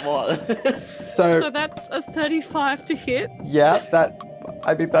what that was. So So that's a 35 to hit. yeah,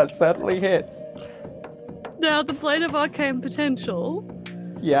 that certainly hits. Now the Blade of Arcane Potential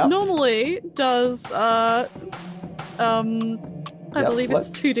Yeah. normally does I Yep, believe it's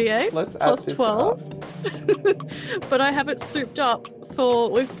 2d8 Let's add plus this 12. up. But I have it souped up for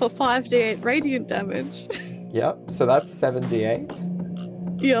 5d8 radiant damage. Yep. So that's 78.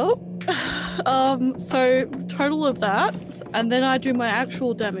 Yep. So total of that, and then I do my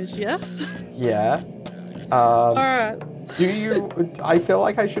actual damage, yes? Yeah. Alright. Do you? I feel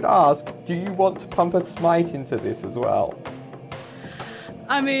like I should ask. Do you want to pump a smite into this as well?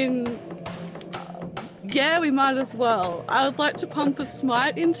 I mean, yeah, we might as well. I would like to pump a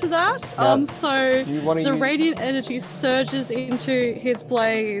smite into that. Yeah. So Do you want to the use? radiant energy surges into his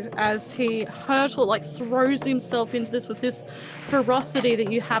blade as he throws himself into this with this ferocity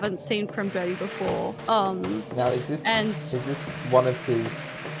that you haven't seen from Bertie before. Now is this one of his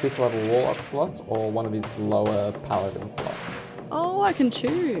 5th level warlock slots or one of his lower paladin slots? Oh, I can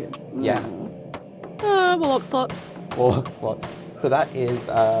choose. Yeah. Warlock slot. Warlock slot. So that is,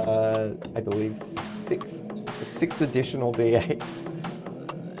 I believe, six additional d8s.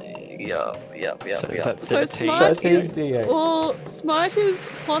 So is that So 13? smite 13 is d8. well, smite is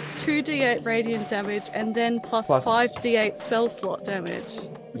plus 2d8 radiant damage and then plus Plus- 5d8 spell slot damage.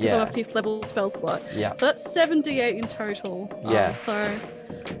 Because Yeah. I'm a 5th level spell slot. Yeah. So that's 7d8 in total. Yeah. So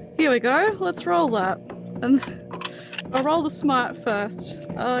here we go. Let's roll that. And I'll roll the smite first.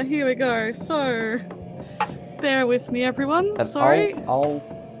 Here we go. So, bear with me, everyone. And Sorry. I'll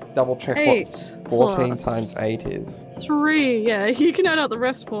double check 8 what 14 plus times 8 is. 3. Yeah, you can add out the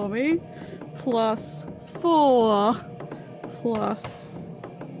rest for me. Plus 4. Plus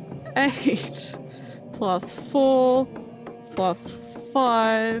 8. Plus 4. Plus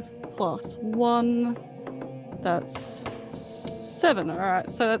 5. Plus 1. That's 7. Alright,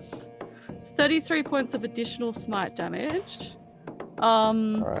 so that's 33 points of additional smite damage.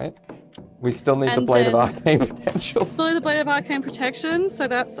 Alright. We still need the And Blade of then- Arcane potential. Still need the Blade of Arcane Protection, so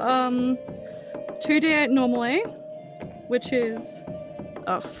that's 2d8 normally, which is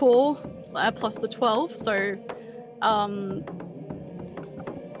 4 plus the 12, so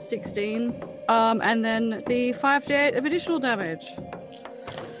 16. And then the 5d8 of additional damage,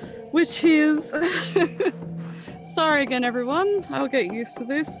 which is sorry again, everyone. I'll get used to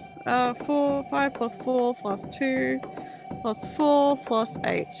this. 5 plus 4 plus 2 plus 4 plus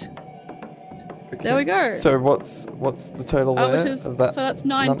 8. There we go. So what's the total there Which is, of that? so that's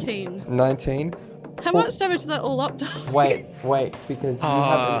 19. 19. How Well- much damage is that all up to? Wait, because you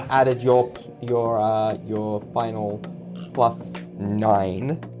haven't added your final plus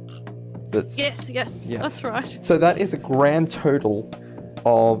 9. That's Yes, Yeah. that's right. So that is a grand total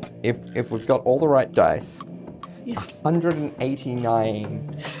of, if we've got all the right dice, Yes.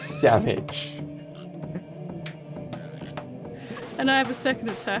 189 damage. And I have a second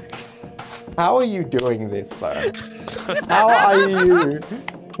attack. How are you doing this though? How are you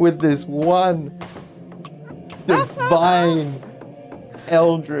with this one divine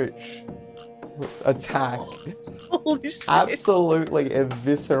eldritch attack? Holy shit. Absolutely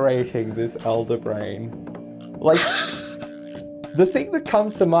eviscerating this elder brain. Like, the thing that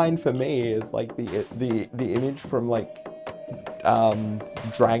comes to mind for me is like the image from like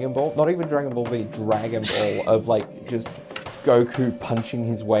Dragon Ball, not even Dragon Ball Z, Dragon Ball, of like just Goku punching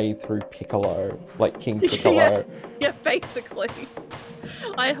his way through Piccolo, like King Piccolo. Yeah, basically.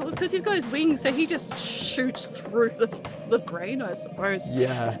 Because he's got his wings, so he just shoots through the brain, I suppose.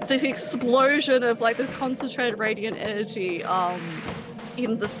 Yeah. It's this explosion of like the concentrated radiant energy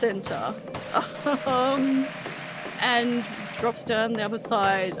in the center. And drops down the other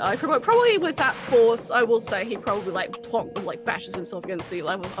side. Probably with that force, I will say he probably like bashes himself against the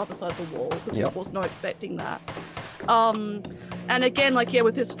other side of the wall because Yep. he was not expecting that. And again, like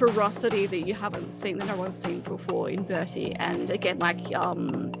with this ferocity that you haven't seen, that no one's seen before in Bertie, and again,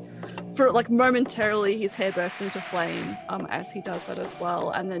 for like momentarily his hair bursts into flame as he does that as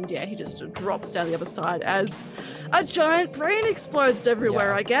well, and then he just drops down the other side as a giant brain explodes everywhere.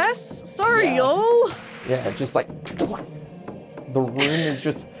 Yeah. I guess. Sorry, Yeah. y'all. Yeah, just like the room is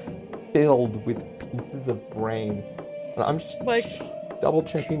just filled with pieces of brain. And I'm just double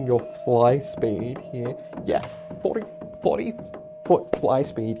checking your fly speed here. Yeah, 40 foot fly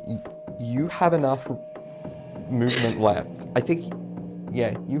speed. You have enough movement left. I think,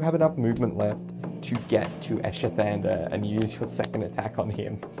 yeah, you have enough movement left to get to Eshathander and use your second attack on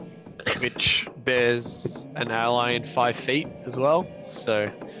him. Which bears an ally in 5 feet as well. So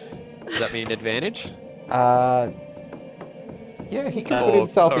does that mean advantage? Yeah, he can put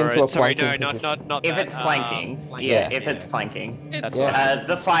himself into a sorry, flanking no, position. not If that, it's flanking. flanking. Yeah, if it's flanking. It's Yeah.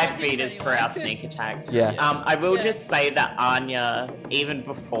 The 5 feet is for our sneak attack. Yeah. I will Yeah. just say that Anya, even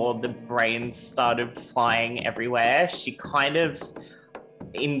before the brains started flying everywhere, she kind of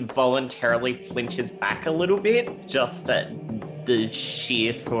involuntarily flinches back a little bit, just at the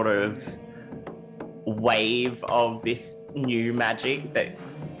sheer sort of wave of this new magic that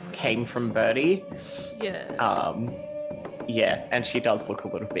came from Bertie. Yeah. Yeah, and she does look a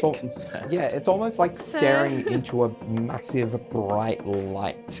little bit So- concerned. Yeah, it's almost like staring into a massive bright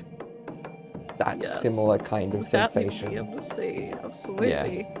light. That Yes. similar kind of Without me being sensation. able to see,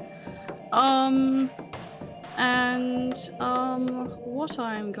 absolutely. And what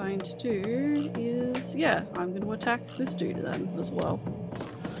I'm going to do is, I'm going to attack this dude then as well.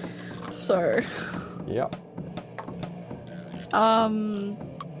 So, Yep.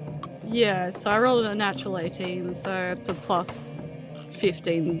 so I rolled a natural 18, so it's a plus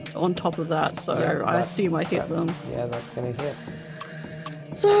 15 on top of that, so Yeah, I that's- assume I hit them. Yeah, that's gonna hit.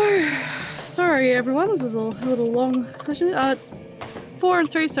 So, sorry everyone, this is a little long session. 4 and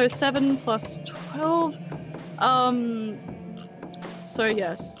 3, so 7 plus 12. So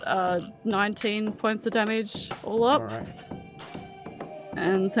yes, 19 points of damage all up. Alright.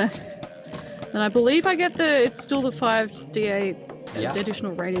 And then I believe I get it's still the 5d8 Yeah.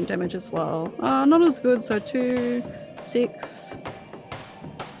 additional radiant damage as well. Not as good, so 2, 6,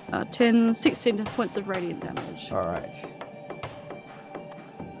 10, 16 points of radiant damage. Alright.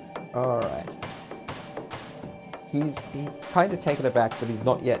 Alright. He's kind of taken aback, but he's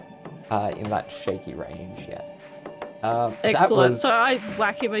not yet in that shaky range yet. That Excellent. was, So I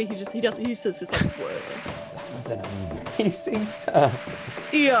whack him, and he just like, whoa. that was an amazing turn.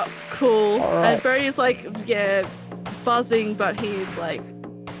 Yeah, cool. All right. And Bertie's like, yeah, buzzing, but he's like,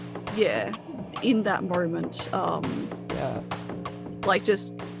 yeah, in that moment, Yeah. like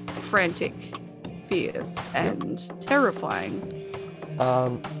just frantic, fierce, and terrifying.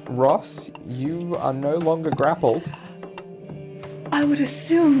 Ross, you are no longer grappled. I would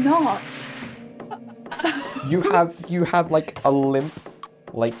assume not. You have like a limp,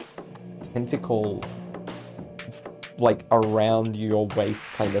 like tentacle, like around your waist,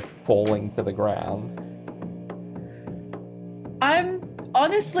 kind of falling to the ground. I'm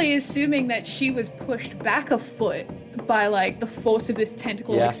honestly assuming that she was pushed back a foot by like the force of this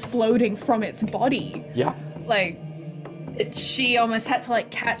tentacle Yeah. exploding from its body. Yeah. Like she almost had to like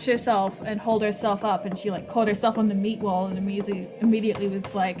catch herself and hold herself up, and she like caught herself on the meat wall and immediately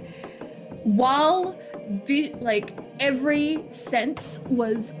was like, while like every sense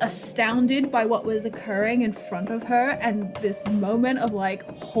was astounded by what was occurring in front of her, and this moment of like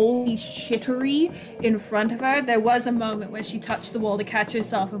holy shittery in front of her, there was a moment where she touched the wall to catch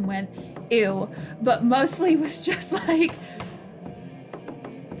herself and went ew, but mostly was just like,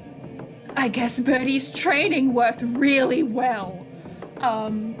 I guess Bertie's training worked really well.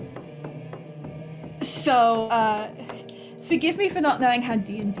 So forgive me for not knowing how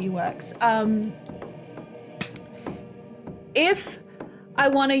D&D works. If I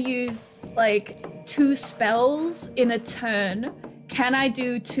want to use like 2 spells in a turn, can I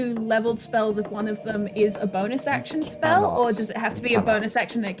do 2 leveled spells if one of them is a bonus action spell, cannot. or does it have to be a bonus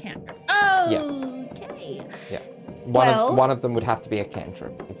action that can't? Okay. Yeah. Well- One of them would have to be a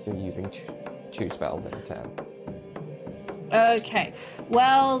cantrip if you're using two spells in a turn. Okay,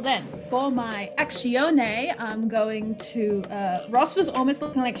 well then, for my actione, I'm going to, Ross was almost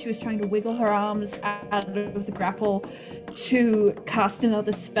looking like she was trying to wiggle her arms out of the grapple to cast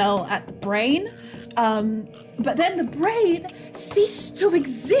another spell at the brain, but then the brain ceased to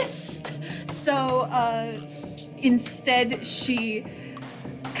exist, so instead she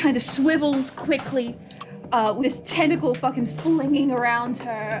kind of swivels quickly, with this tentacle fucking flinging around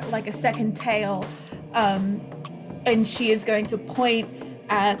her like a second tail, and she is going to point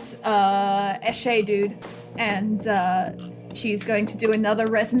at Eshe dude, and she's going to do another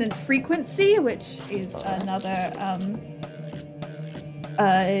resonant frequency, which is another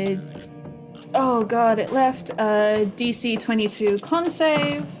oh god, it left DC 22 con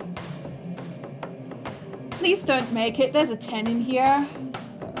save. Please don't make it. There's a 10 in here.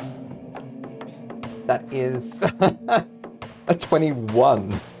 That is a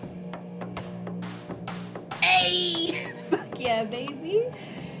 21. Hey! Fuck yeah, baby.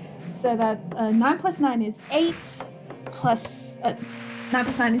 So that's 9 plus 9 is 8, plus 9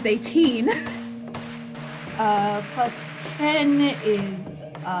 plus 9 is 18. Plus 10 is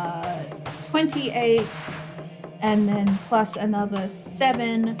 28, and then plus another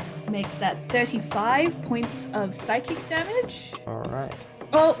 7 makes that 35 points of psychic damage. All right.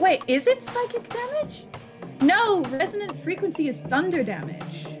 Oh, wait, is it psychic damage? No, resonant frequency is thunder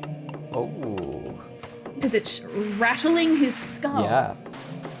damage. Oh. Because it's rattling his skull. Yeah.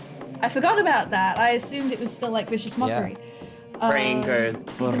 I forgot about that. I assumed it was still like vicious mockery. Brain goes.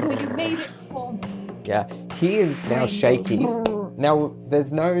 Even though you made it for me. Yeah. He is now Brain shaky. goes. Now,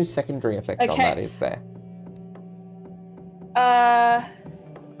 there's no secondary effect on Okay. that, is there?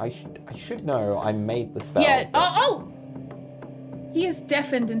 I should know. I made the spell. Yeah. but- Oh! He is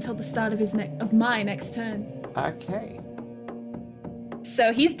deafened until the start of his my next turn. Okay.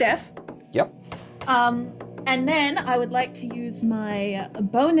 So he's deaf. Yep. And then I would like to use my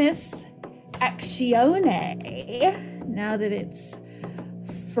bonus actione now that it's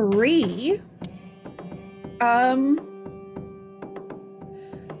free.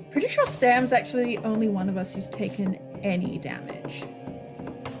 Pretty sure Sam's actually the only one of us who's taken any damage.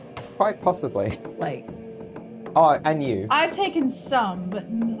 Quite possibly. Like, Oh, and you. I've taken some, but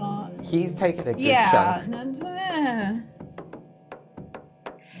not. He's taken a good Yeah. chunk.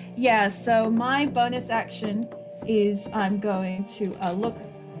 Yeah, so my bonus action is I'm going to look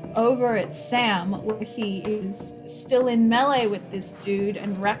over at Sam, where he is still in melee with this dude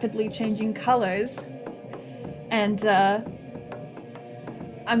and rapidly changing colors. And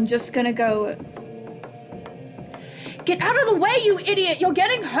I'm just gonna go, get out of the way, you idiot! You're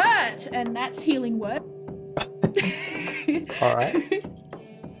getting hurt! And that's healing word. All right.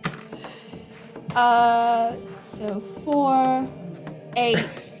 So 4, 8,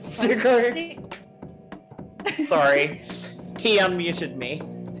 plus Sugar. 6. Sorry. He unmuted me.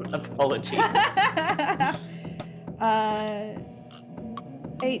 Apologies. 8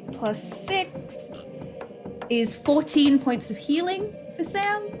 plus 6 is 14 points of healing for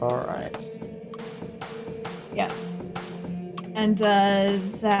Sam. Alright. Yeah. And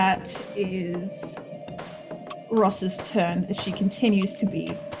that is Ross's turn as she continues to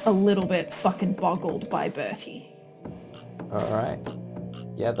be a little bit fucking boggled by Bertie. Alright.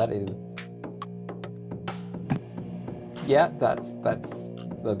 Yeah, that is... Yeah, that's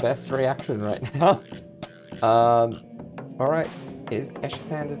the best reaction right now. Alright. Is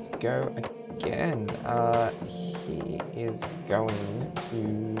Eshathander's go again? He is going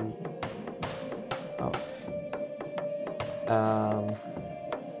to...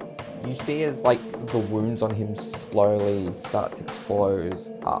 you see as, like, the wounds on him slowly start to close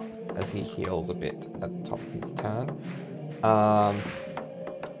up as he heals a bit at the top of his turn.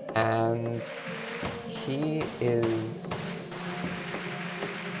 And he is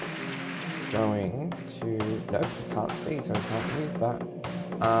going to... Nope, he can't see, so he can't use that.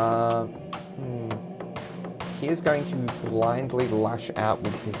 He is going to blindly lash out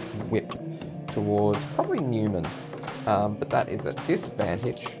with his whip towards probably Newman. But that is a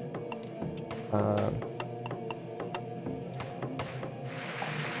disadvantage.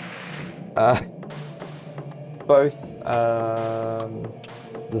 Both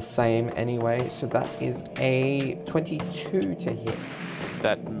the same anyway, so that is a 22 to hit.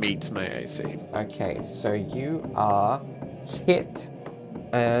 That meets my AC. Okay, so you are hit,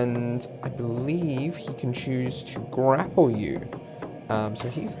 and I believe he can choose to grapple you. So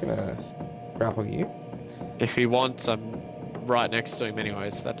he's gonna grapple you. If he wants, I'm right next to him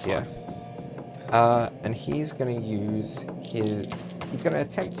anyways, that's fine. Yeah. And he's gonna use his... He's gonna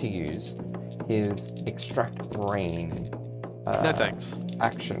attempt to use his extract brain No thanks.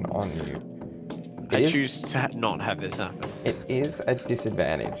 action on you. I choose to not have this happen. It is a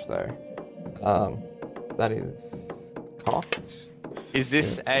disadvantage, though. That is cocked. Is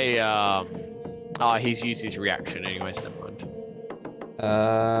this a he's used his reaction anyways, never mind.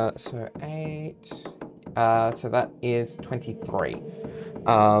 So 8. So that is 23.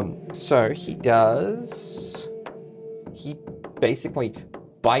 So he basically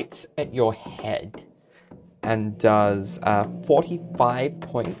bites at your head and does 45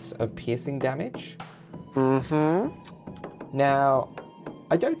 points of piercing damage. Mm-hmm. Now,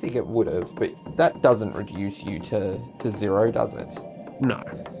 I don't think it would have, but that doesn't reduce you to 0, does it? No.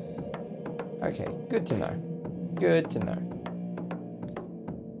 Okay, good to know. Good to know.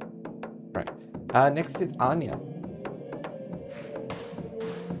 Right. Next is Anya.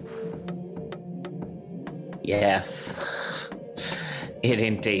 Yes. It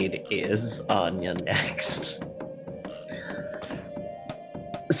indeed is Anya next.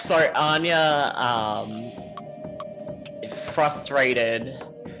 So Anya, frustrated,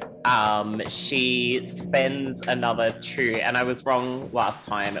 she spends another 2, and I was wrong last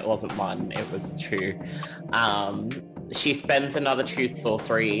time, it wasn't 1, it was 2. She spends another 2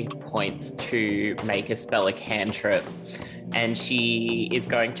 sorcery points to make a spell cantrip, and she is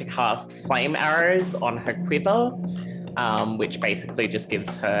going to cast flame arrows on her quiver, which basically just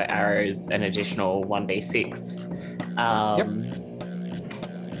gives her arrows an additional 1d6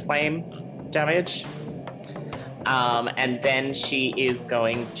 flame damage. And then she is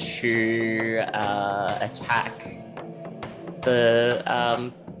going to attack the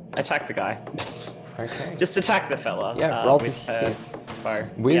guy. Okay. Just attack the fella. Yeah, roll to with her hit. bow.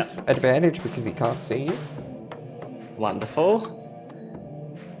 With Yep. advantage because he can't see you. Wonderful.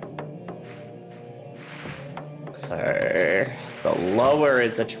 So the lower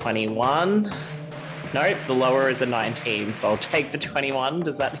is a 21. Nope, the lower is a 19, so I'll take the 21.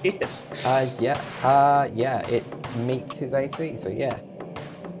 Does that hit? Yeah, it meets his AC, so yeah.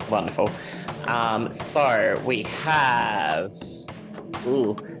 Wonderful. So we have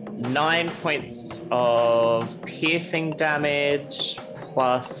 9 points of piercing damage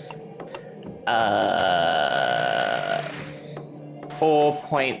plus 4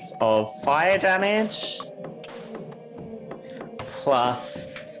 points of fire damage plus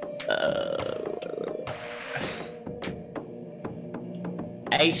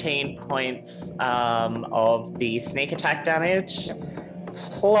 18 points of the sneak attack damage,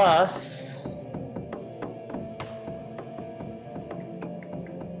 plus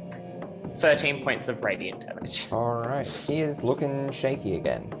 13 points of radiant damage. Alright, he is looking shaky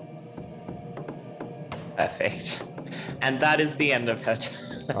again. Perfect. And that is the end of her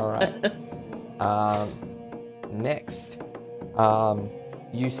turn. Alright. Next,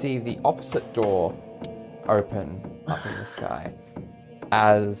 you see the opposite door open up in the sky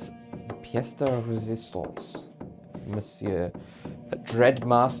as the pièce de résistance, Monsieur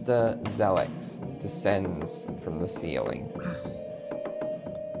Dreadmaster Zelix descends from the ceiling.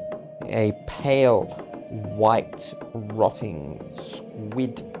 A pale, white, rotting,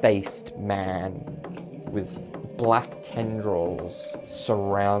 squid-faced man with black tendrils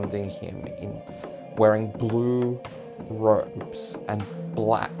surrounding him, wearing blue robes and a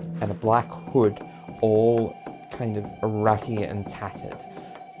black hood, all kind of ratty and tattered.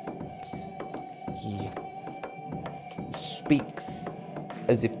 He speaks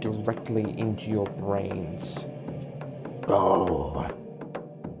as if directly into your brains. Go.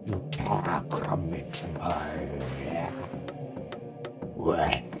 You can't come into my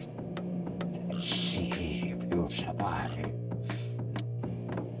world. Let's see if you survive.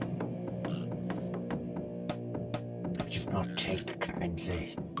 I do not take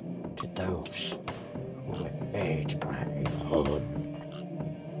kindly to those who invade my home.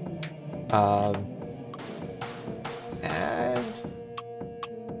 And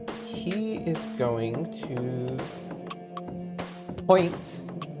he is going to point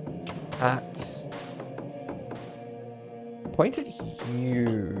at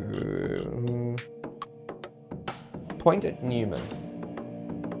you. Point at Newman.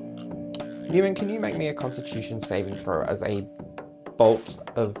 Newman, can you make me a Constitution saving throw as a bolt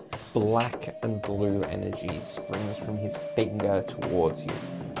of black and blue energy springs from his finger towards you?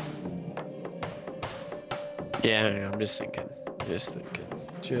 Yeah, I'm just thinking.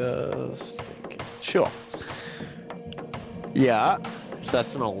 Sure. Yeah, so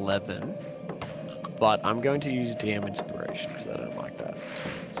that's an 11. But I'm going to use DM Inspiration because I don't like that.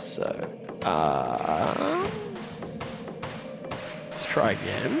 So, let's try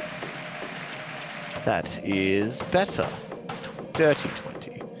again. That is better. Dirty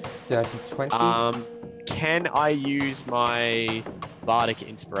 20. Dirty 20? Can I use my Bardic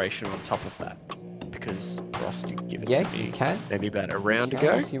Inspiration on top of that? Because Ross did give it to me. You can. Maybe about a round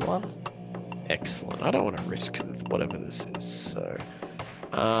ago. If you want. Excellent. I don't want to risk whatever this is. So,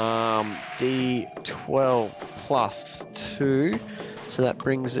 D12 plus 2. So that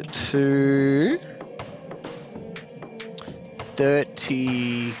brings it to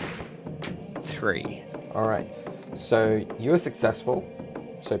 33. Alright. So you are successful.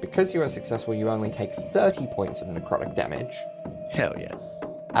 So because you are successful, you only take 30 points of necrotic damage. Hell yeah.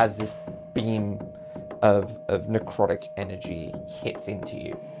 As this beam of necrotic energy hits into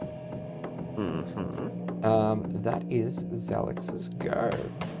you. That is Zelix's go.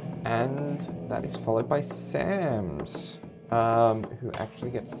 And that is followed by Sam's, who actually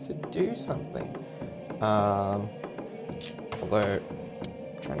gets to do something. Although,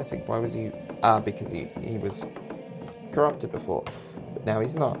 I'm trying to think, why was he... because he was corrupted before, but now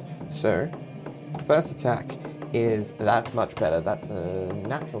he's not. So, first attack is that much better. That's a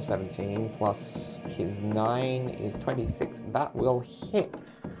natural 17 plus his 9 is 26. That will hit.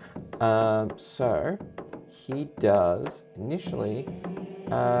 So he does initially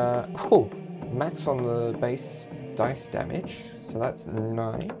max on the base dice damage. So that's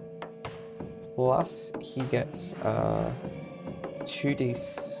 9. Plus he gets 2d.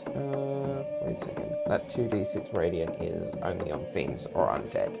 Wait a second. That 2d6 radiant is only on fiends or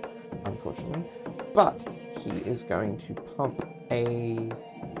undead, unfortunately. But he is going to pump a...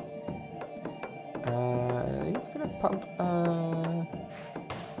 he's going to pump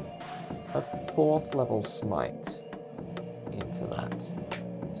a 4th level smite into that.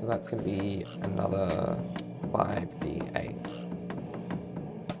 So that's going to be another 5d8,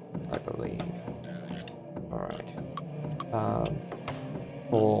 I believe. Alright.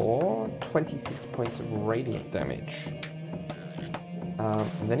 For 26 points of radiant damage.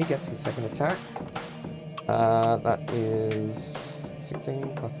 And then he gets his second attack. That is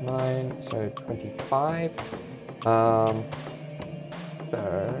 16 plus 9, so 25.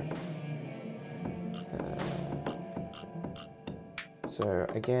 So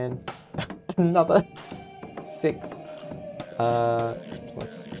again, another 6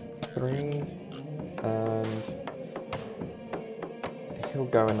 plus 3, and he'll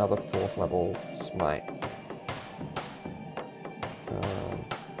go another 4th level smite.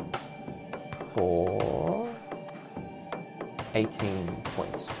 For 18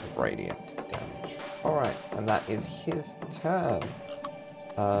 points of radiant damage. Alright, and that is his turn.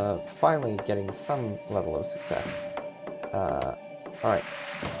 Finally getting some level of success. Alright,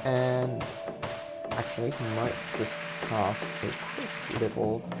 and actually he might just cast a quick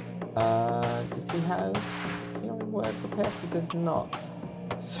little... does he have healing word prepared? He does not.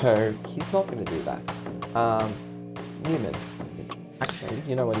 So he's not going to do that. Newman, actually,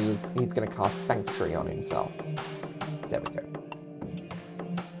 you know what he is? He's going to cast Sanctuary on himself. There we go.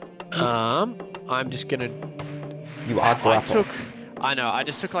 I'm just gonna... You are grappled. I know, I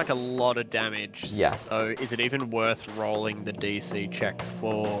just took like a lot of damage. Yeah. So is it even worth rolling the DC check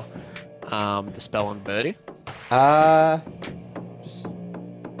for the spell on Birdie?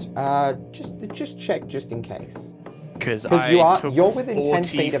 Just check just in case. Because you're within 10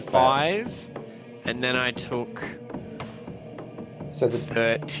 feet of Birdie. 45, and then I took So the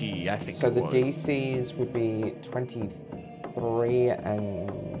 30, I think. So it the was. DCs would be 23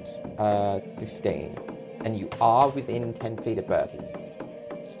 and 15, and you are within 10 feet of Birdie.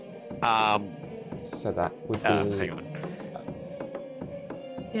 So that would be. Hang on.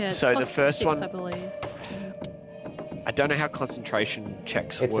 Yeah. So the plus first 6, one- I believe. I don't know how concentration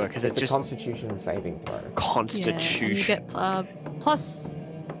checks work. Is it It's a just Constitution saving throw. Constitution? Yeah, and you get plus.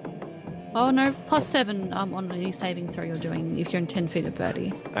 Oh no, plus 7 on any saving throw you're doing if you're in 10 feet of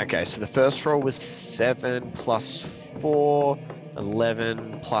Birdie. Okay, so the first roll was 7 plus 4,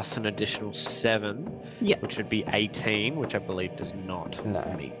 11 plus an additional 7, Yep. which would be 18, which I believe does not No.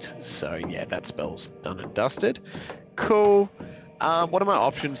 meet. So yeah, that spell's done and dusted. Cool. What are my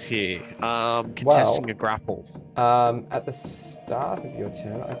options here? Contesting a grapple. At the start of your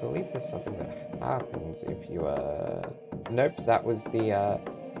turn, I believe there's something that happens if you Nope, that was the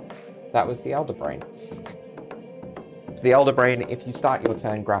Elder Brain. The Elder Brain, if you start your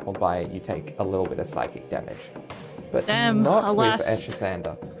turn grappled by it, you take a little bit of psychic damage. But Damn, not alas. with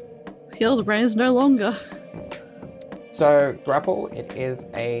Etchathander. The Elder Brain is no longer. So, grapple, it is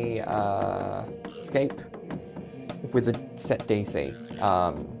a escape with a set DC.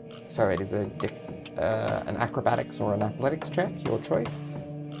 So it is an acrobatics or an athletics check, your choice.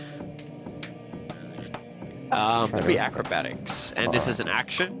 It'd be acrobatics. And this is an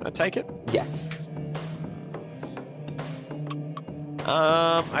action, I take it? Yes.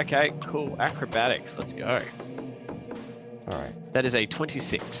 Okay, cool. Acrobatics, let's go. Alright. That is a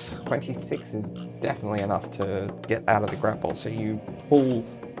 26. 26 is definitely enough to get out of the grapple, so you pull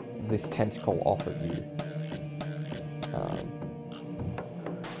this tentacle off of you.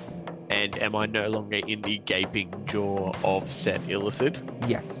 And am I no longer in the gaping jaw of said Illithid?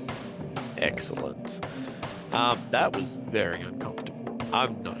 Yes. Excellent. That was very uncomfortable.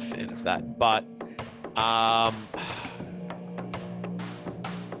 I'm not a fan of that, but I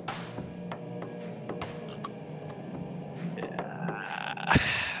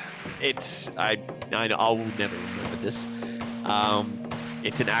will never remember this.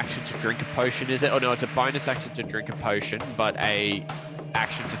 It's an action to drink a potion, is it? Oh no, it's a bonus action to drink a potion, but a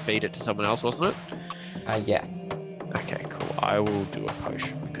action to feed it to someone else, wasn't it? Yeah. Okay, cool. I will do a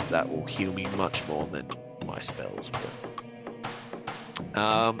potion because that will heal me much more than my spells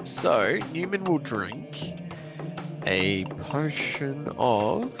will. So Newman will drink a potion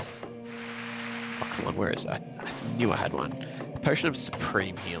of. Oh, come on, where is that? I knew I had one. Potion of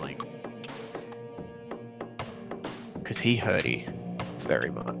Supreme Healing. Because he hurty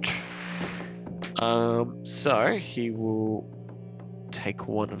very much. So he will take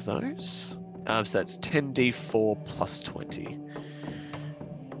one of those. So that's 10d4 plus 20.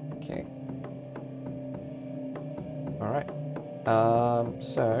 Okay. Alright.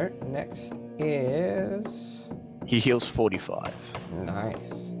 So next is. He heals 45.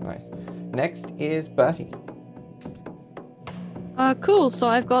 Nice. Next is Bertie. Cool. So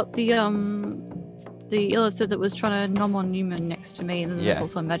I've got the Illithid that was trying to nom on Newman next to me, and then there's Yeah.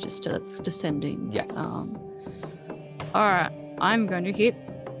 also a Magister that's descending. Yes. Alright, I'm going to hit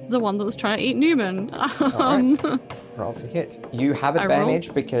the one that was trying to eat Newman. Roll to hit. You have I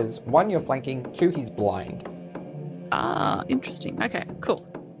advantage because 1, you're flanking, 2, he's blind. Interesting. Okay, cool.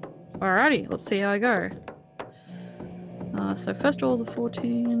 Alrighty, let's see how I go. So first roll's a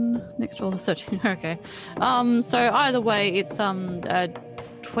 14, next roll's a 13. Okay. So either way, it's 29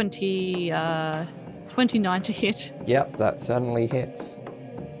 to hit. Yep, that certainly hits.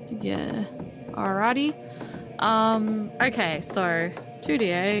 Yeah. Alrighty. Okay, so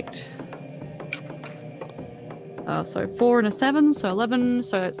 2d8. So 4 and a 7, so 11.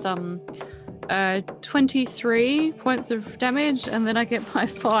 So it's 23 points of damage, and then I get my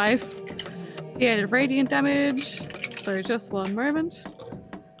 5 d8 of radiant damage. So just one moment. So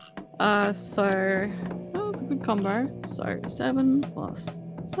that was a good combo. So 7 plus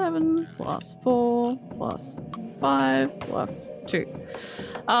 7 plus 4 plus 5 plus 2.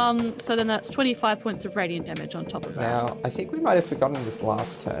 So then that's 25 points of radiant damage on top of that. Now, I think we might have forgotten this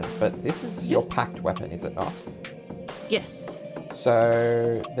last turn, but this is your packed weapon, is it not? Yes.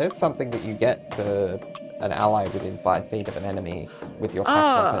 So there's something that you get for an ally within 5 feet of an enemy with your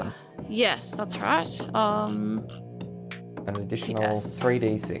packed weapon. Yes, that's right. An additional Yes.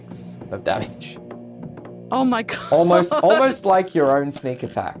 3d6 of damage. Oh my god. Almost like your own sneak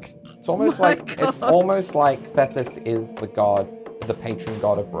attack. It's almost My like it's God. almost like Thethys is the god, the patron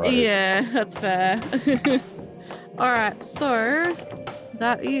god of rogues. Yeah, that's fair. Alright, so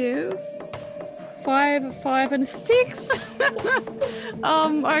that is 5, 5, and 6.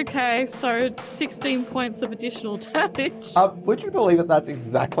 Okay, so 16 points of additional damage. Would you believe it? That's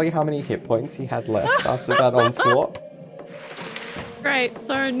exactly how many hit points he had left after that onslaught. Great,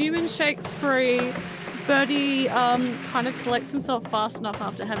 so Newman shakes free. Birdie kind of collects himself fast enough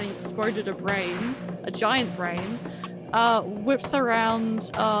after having exploded a giant brain, whips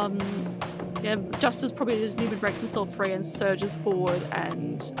around, just as probably as Newman breaks himself free and surges forward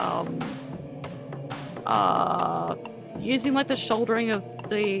and using like the shouldering of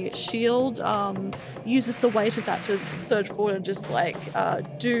the shield, uses the weight of that to surge forward and just like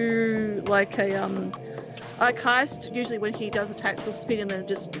do like a Kaist, usually when he does attacks, he'll spin and then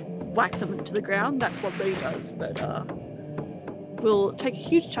just whack them into the ground. That's what Birdie does, but will take a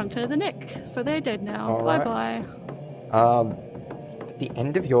huge chunk out of the neck. So they're dead now. All right. Bye-bye. At the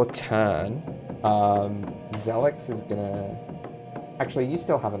end of your turn, Zelix is gonna... Actually, you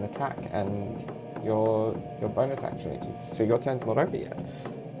still have an attack and your bonus action, so your turn's not over yet.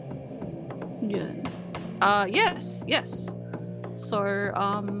 Yeah. Yes. So,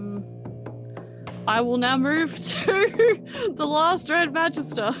 I will now move to the last Red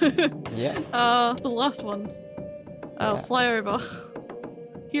Magister. Yeah. The last one. I'll Yeah. fly over.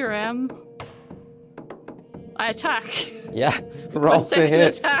 Here I am. I attack. Yeah. My Roll to second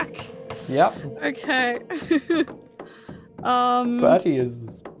hit. attack. Yep. Okay. Bertie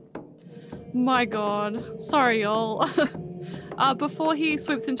is... My god. Sorry, y'all. Before he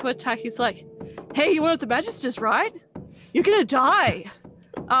swoops into attack, he's like, "Hey, you want the Magisters, right? You're gonna die."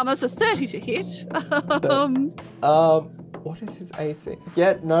 That's a 30 to hit. What is his AC?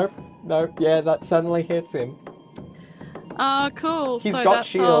 Yeah, nope, yeah, that suddenly hits him. Cool. He's so got that's,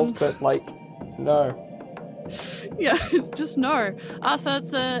 shield, but like, no. Yeah, just no. So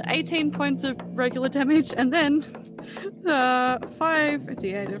that's 18 points of regular damage, and then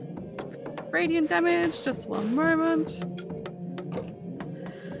 5d8 of radiant damage. Just one moment.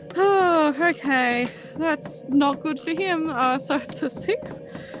 Oh, okay. That's not good for him. So it's a 6,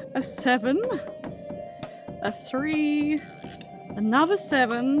 a 7, a 3, another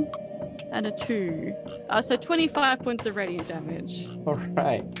 7, and a 2. So 25 points of radiant damage. All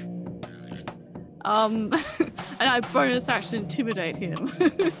right. And I bonus action intimidate him.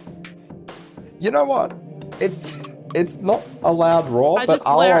 You know what? It's not allowed raw, I but just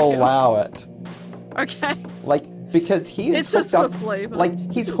glare at I'll him. allow it. Okay. Like, because he is It's just hooked for up. flavor.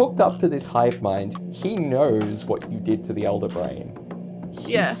 Like, he's hooked up to this hive mind. He knows what you did to the Elder Brain.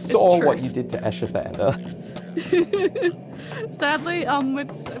 He Yeah, it's saw true. what you did to Eshathander. Sadly, I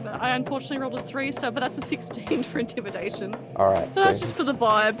unfortunately rolled a 3, but that's a 16 for intimidation. All right. So that's just for the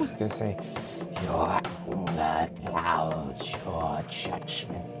vibe. I was gonna say, your anger clouds your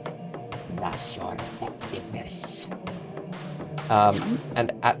judgment, thus your effectiveness.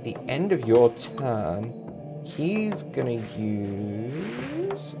 And at the end of your turn, he's gonna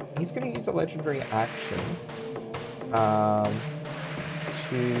use a legendary action.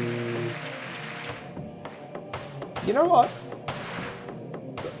 You know what?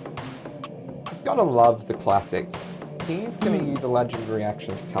 Gotta love the classics. He's gonna use a legendary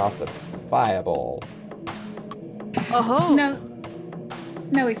action to cast a fireball. Oh.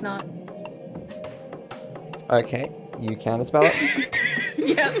 No, he's not. Okay, you counterspell it.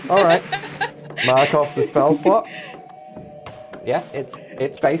 Yep. All right. Mark off the spell slot. Yeah, it's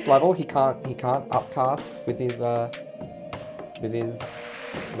base level. He can't upcast with his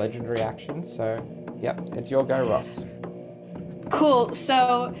legendary action. So, yep, it's your go, Ross. Cool.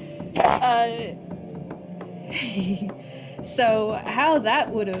 So, so how that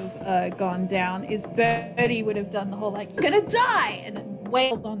would have gone down is Birdie would have done the whole like, "You're gonna die," and then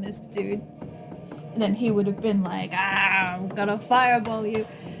wailed on this dude, and then he would have been like, "I'm gonna fireball you,"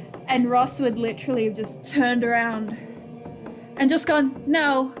 and Ross would literally have just turned around and just gone,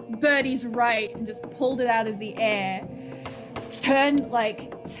 "No, Birdie's right," and just pulled it out of the air. Turned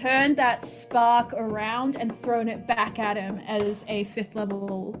that spark around and thrown it back at him as a 5th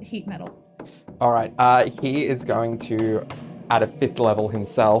level heat metal. All right. He is going to, at a 5th level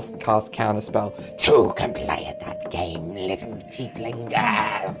himself, cast counterspell. Two can play at that game, little tiefling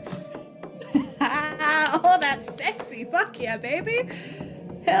girl. Oh, that's sexy. Fuck yeah, baby.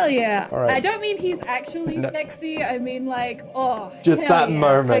 Hell yeah. All right. I don't mean he's actually No. sexy. I mean like, oh. Just hell that yeah.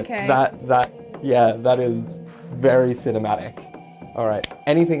 moment. Okay. That is very cinematic. All right.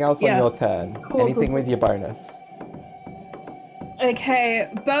 Anything else Yeah. on your turn? Cool, Anything cool, with your bonus? Okay,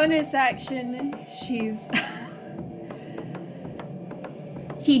 bonus action. She's.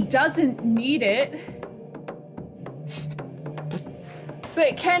 He doesn't need it.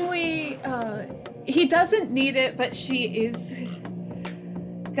 But can we, he doesn't need it, but she is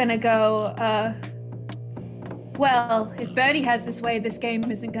gonna go, well, if Birdie has this way, this game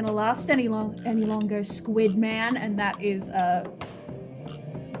isn't gonna last any longer, Squid Man, and that is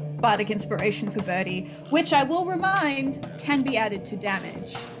bardic inspiration for Birdie, which I will remind can be added to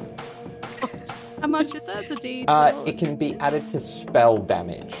damage. How much is that? It's a D12? It can be added to spell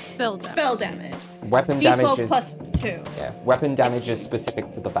damage. Spell damage. Weapon D12 damage is plus 2. Yeah, weapon damage is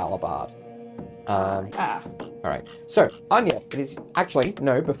specific to the Valabard. All right. So Anya, it is actually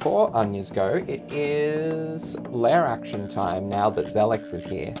no. Before Anya's go, it is lair action time now that Zelix is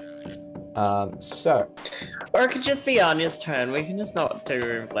here. So. Or it could just be Anya's turn. We can just not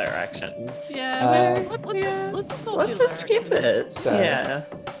do lair actions. Yeah, let's just not Let's do just skip it. So- Yeah.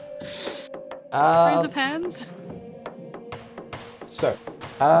 Raise of hands. So,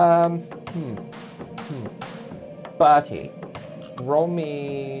 Bertie, roll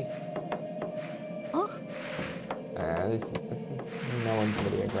me. Oh. This no one's gonna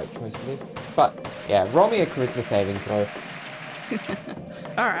be a great choice for this, but yeah, roll me a charisma saving throw.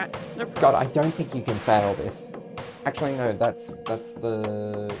 All right. No God, I problems. don't think you can fail this. Actually, no, that's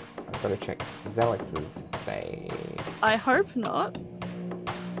the. I've got to check Zelix's save. I hope not.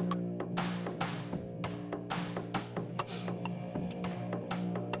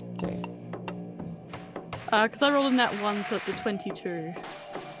 Okay. Because I rolled a nat 1, so it's a 22.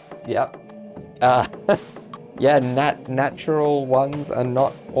 Yep. Yeah, natural ones are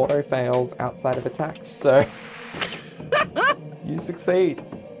not auto fails outside of attacks, so you succeed.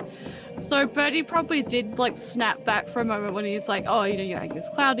 So Birdie probably did like snap back for a moment when he's like, "Oh, your anger's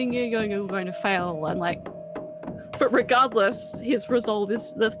clouding you. You're going to fail," and like. But regardless, his resolve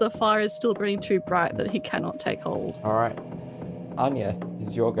is the fire is still burning too bright that he cannot take hold. All right, Anya,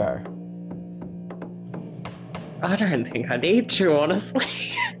 it's your go. I don't think I need to, honestly.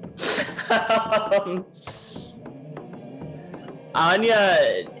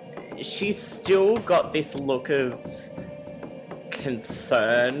 Anya, she's still got this look of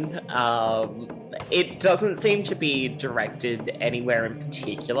concern. It doesn't seem to be directed anywhere in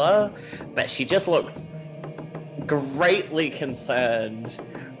particular, but she just looks greatly concerned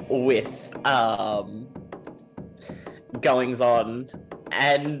with goings on,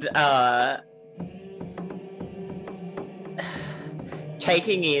 and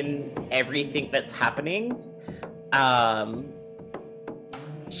taking in everything that's happening.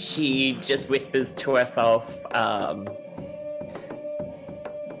 She just whispers to herself,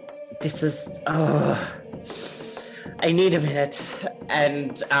 this is, I need a minute.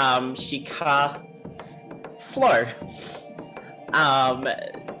 And she casts Slow.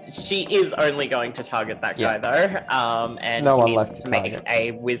 She is only going to target that guy though, and No he one needs left to to make target.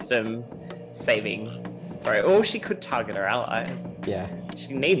 a wisdom saving throw. Or she could target her allies. Yeah.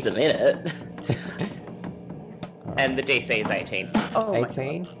 She needs a minute. And the DC is 18. Oh,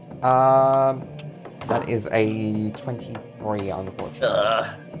 18. That is a 23, unfortunately.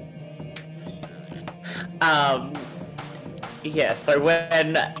 Yeah, so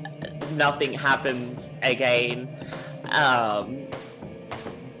when nothing happens again,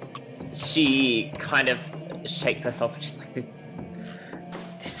 she kind of shakes herself and she's like, this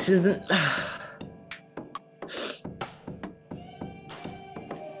isn't...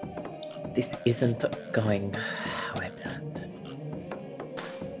 This isn't going how I planned.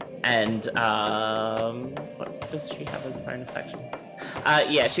 And, what does she have as bonus actions?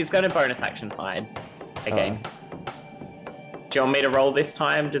 Yeah, she's going to bonus action hide again. Do you want me to roll this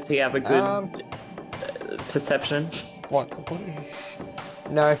time? Does he have a good perception? What is...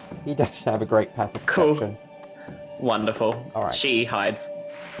 No, he doesn't have a great passive Cool. perception. Wonderful. All right. She hides.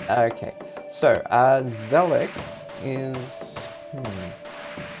 Okay, so Zelix is...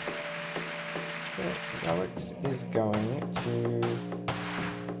 Zelix is going to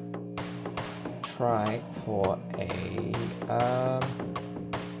try for a...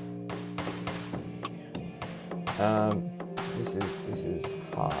 This is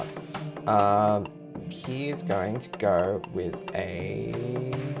hard. He is going to go with a...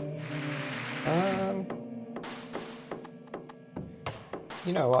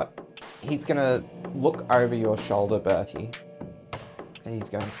 You know what? He's gonna look over your shoulder, Bertie, and he's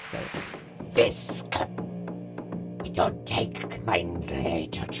going to say, "Fisk, we don't take kindly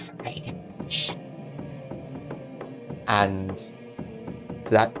to trade." And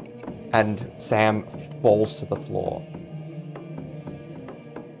Sam falls to the floor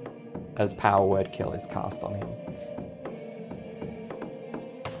as Power Word Kill is cast on him.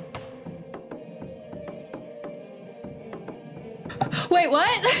 Wait,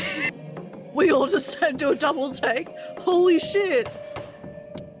 what? We all just do a double take. Holy shit!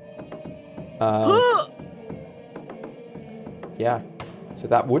 Yeah. So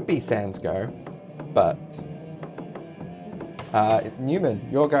that would be Sam's go, but Newman,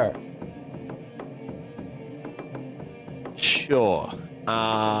 your go. Sure.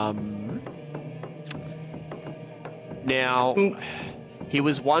 Now, he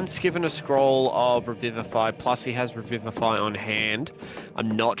was once given a scroll of Revivify, plus he has Revivify on hand.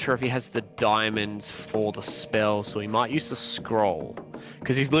 I'm not sure if he has the diamonds for the spell, so he might use the scroll,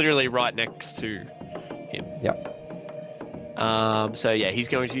 because he's literally right next to him. Yep. So yeah, he's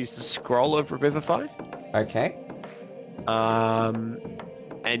going to use the scroll of Revivify. Okay.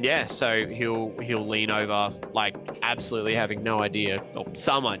 And yeah, so he'll lean over, like absolutely having no idea, or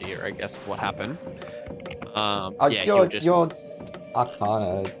some idea, I guess, of what happened. Yeah, he'll just your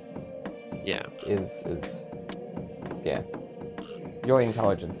Arcana yeah. is yeah. Your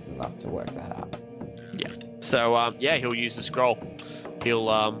intelligence is enough to work that out. So yeah, he'll use the scroll. He'll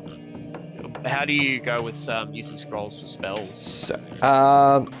How do you go with using scrolls for spells? So,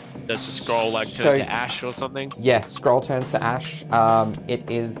 Does the scroll like turn so- to ash or something? yeah, scroll turns to ash. It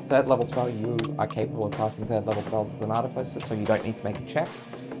is 3rd level spell. You are capable of casting 3rd level spells as an artificer, so you don't need to make a check.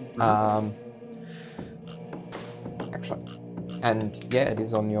 Actually, and yeah, it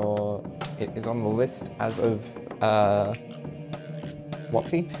is on the list as of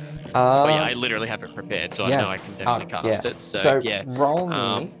Moxie. Oh yeah, I literally have it prepared, so I know I can definitely cast it. So yeah, roll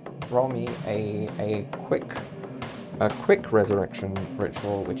me a quick resurrection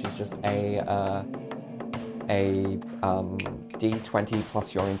ritual, which is just a D20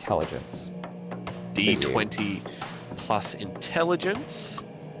 plus your intelligence. D20 plus intelligence.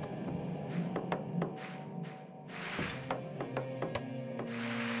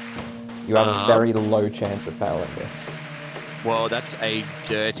 You have a very low chance of failing this. Well, that's a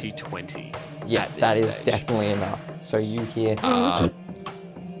dirty 20. Yeah, at this that is stage. definitely enough. So you hear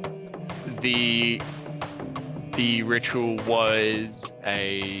The ritual was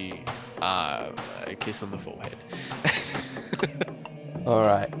a kiss on the forehead. all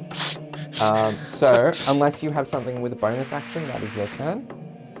right. So unless you have something with a bonus action, that is your turn.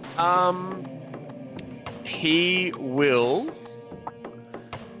 He will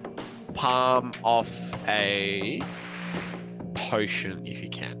palm off a potion if he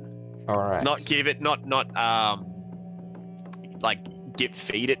can. All right. Not give it, not like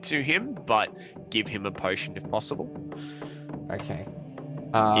feed it to him, but give him a potion if possible. Okay.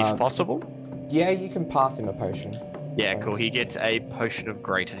 If possible. Yeah, you can pass him a potion. Yeah, So- cool. He gets a potion of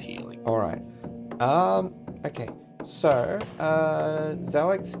greater healing. All right. Okay. So,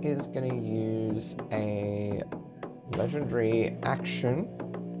 Zelix is going to use a legendary action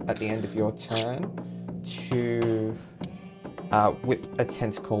at the end of your turn to whip a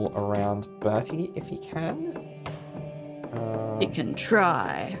tentacle around Bertie if he can. You can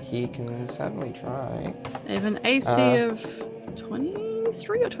try. He can certainly try. I have an AC of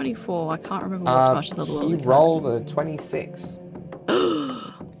 23 or 24. I can't remember what much is the He rolled a 26.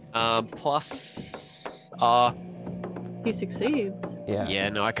 Plus, He succeeds. Yeah. yeah,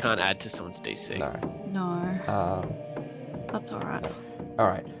 no, I can't add to someone's DC. No. No, that's all right. All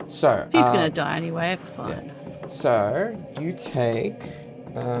right. So He's gonna die anyway. It's fine. So you take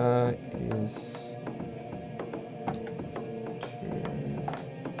is 2,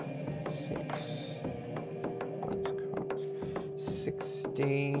 6, let's cut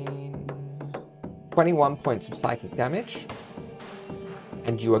 16, 21 points of psychic damage,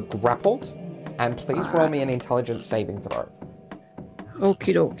 and you are grappled. And please roll me an intelligence saving throw.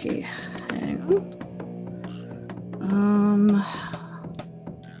 Okie dokie. Hang on.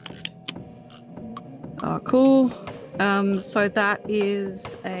 Oh, cool. So that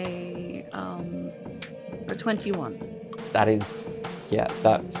is a 21. That is, yeah,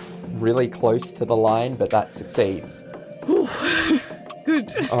 that's really close to the line, but that succeeds. Ooh,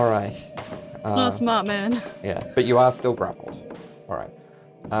 good. All right. Not a smart man. Yeah, but you are still grappled. All right.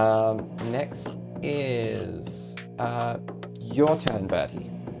 Next is your turn, Bertie.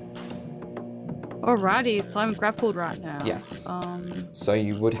 Alrighty, so I'm grappled right now. Yes. So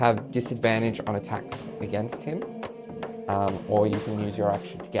you would have disadvantage on attacks against him, or you can use your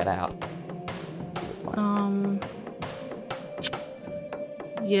action to get out.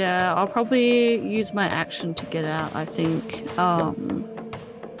 Yeah, I'll probably use my action to get out, I think.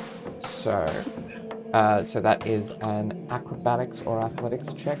 So that is an acrobatics or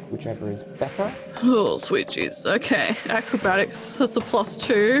athletics check, whichever is better. Oh, sweet jeez. Okay, acrobatics, that's a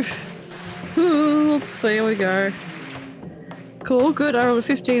 +2. Let's see, here we go. Cool, good. I rolled a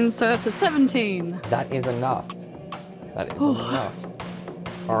 15, so that's a 17. That is enough. That is enough.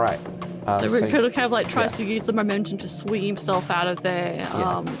 All right. So Ricardo kind of like tries to use the momentum to swing himself out of there,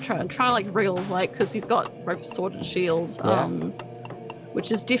 try to like reel, like, because he's got both sword and shield,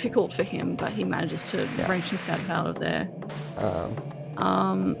 which is difficult for him, but he manages to wrench himself out of there.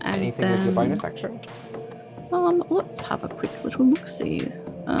 And anything then, with your bonus action? Let's have a quick little look-see.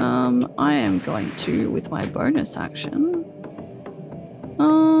 I am going to, with my bonus action,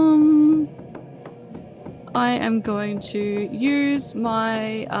 I am going to use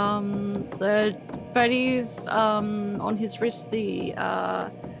my the buddies on his wrist,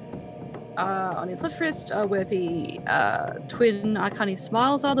 on his left wrist, where the twin Arcani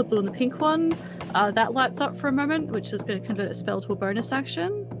smiles are, the blue and the pink one. That lights up for a moment, which is going to convert a spell to a bonus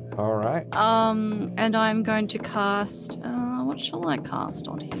action. All right. And I'm going to cast. What shall I cast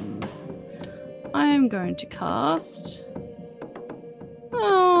on him? I am going to cast.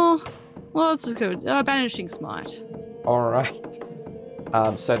 Oh, well, let's just go. Banishing Smite. All right.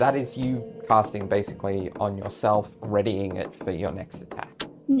 So that is you casting basically on yourself, readying it for your next attack.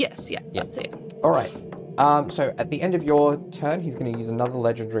 Yes, that's it. All right. So at the end of your turn, he's going to use another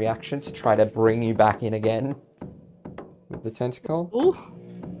legendary action to try to bring you back in again with the tentacle. Ooh.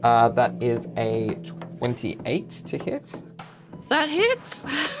 That is a 28 to hit. That hits.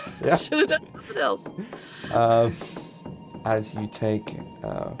 Yeah. Should have done something else. As you take.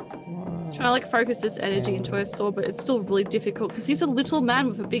 Trying to like focus this energy into his sword, but it's still really difficult because he's a little man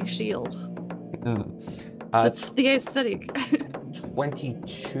with a big shield. That's the aesthetic.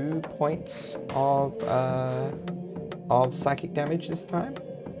 22 points of psychic damage this time.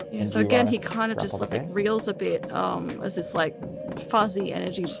 Yeah, so again, he kind of just like reels a bit as this like fuzzy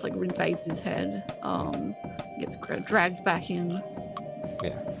energy just like invades his head. Gets dragged back in.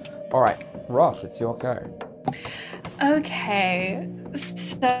 Yeah. All right, Ross, it's your go. Okay,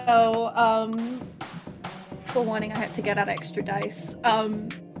 so for warning, I had to get out extra dice.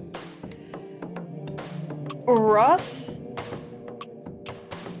 Ross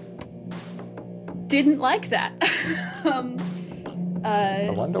didn't like that.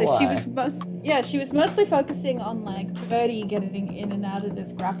 I wonder so why. she was mostly focusing on like Birdie getting in and out of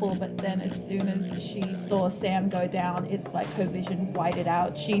this grapple, but then as soon as she saw Sam go down, it's like her vision whited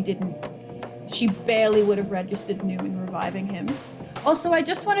out. She barely would have registered Newman reviving him. Also, I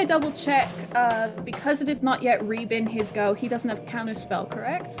just want to double check, because it is not yet re-been his go, he doesn't have counterspell,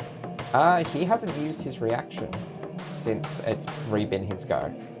 correct? He hasn't used his reaction since it's re-been his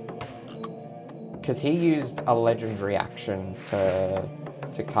go. Because he used a legendary action to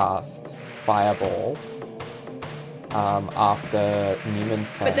cast Fireball after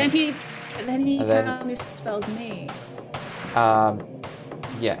Newman's turn. But then he counterspelled me.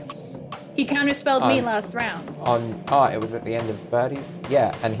 Yes. He counterspelled me last round. It was at the end of Birdie's?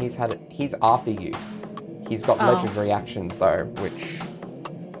 Yeah, and he's after you. He's got legendary actions though, which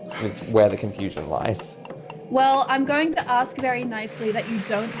is where the confusion lies. Well, I'm going to ask very nicely that you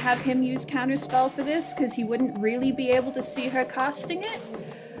don't have him use counterspell for this, because he wouldn't really be able to see her casting it.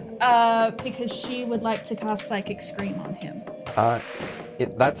 Because she would like to cast Psychic Scream on him.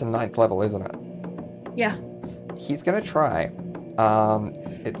 That's a 9th level, isn't it? Yeah. He's gonna try.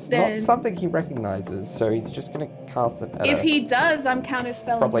 It's not something he recognizes, so he's just gonna cast it at if he does, I'm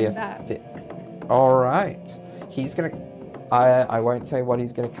counterspelling probably him back. Alright. He's gonna... I won't say what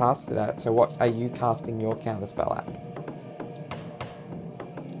he's gonna cast it at, so what are you casting your counterspell at?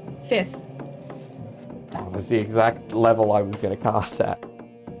 5th. That was the exact level I was gonna cast at.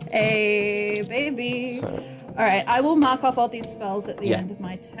 Hey, baby. So, Alright, I will mark off all these spells at the end of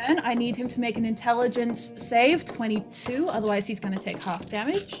my turn. I need him to make an intelligence save, 22, otherwise he's going to take half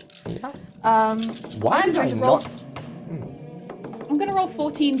damage. yeah. Why I'm going to roll... I'm going to roll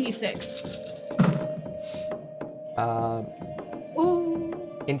 14d6.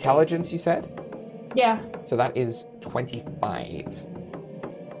 Intelligence, you said? Yeah. So that is 25.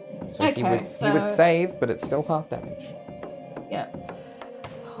 So Okay, he would save, but it's still half damage. Yeah.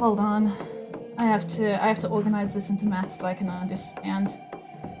 Hold on. I have to organize this into math so I can understand.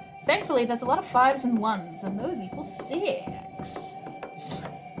 Thankfully, there's a lot of 5s and 1s, and those equal 6.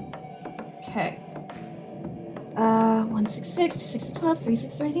 Okay. 1, 6, 6, 2, 6, 12, 3,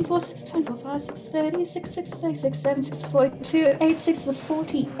 6, 13, 4, 6, 24, 5, 6, 30, 6, 6, 36, 7, 6, 42, 8, 6,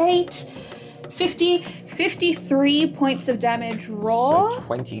 48, 50, 53 points of damage raw. So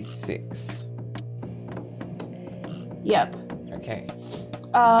 26. Yep. Okay.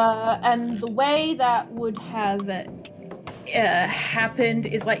 And the way that would have happened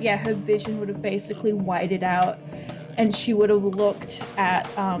is like, her vision would have basically whited out, and she would have looked at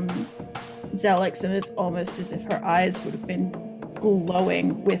Zelix, and it's almost as if her eyes would have been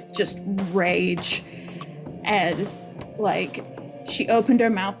glowing with just rage, as like She opened her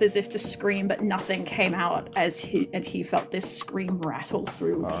mouth as if to scream, but nothing came out and he felt this scream rattle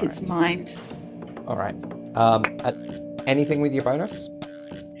through his mind. All right. Anything with your bonus?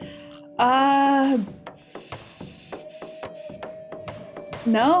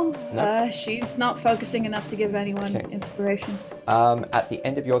 No. No? She's not focusing enough to give anyone Okay. inspiration. At the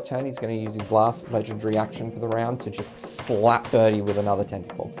end of your turn, he's going to use his last legendary action for the round to just slap Birdie with another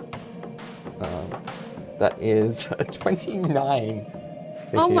tentacle. That is a 29.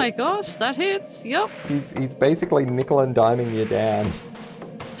 to Oh my hit. gosh, that hits. Yep. He's basically nickel and diming you down.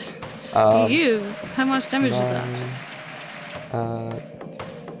 He is. How much damage is that?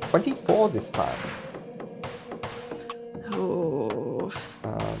 24 this time. Oh.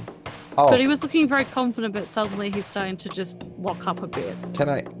 Oh, But he was looking very confident, but suddenly he's starting to just lock up a bit. can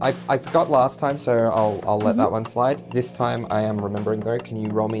I forgot last time, so I'll let that one slide. This time I am remembering though. Can you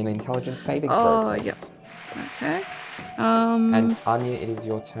roll me an intelligence saving throw, Oh, please? yep. Okay. And Anya, it is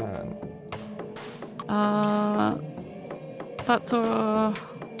your turn. That's a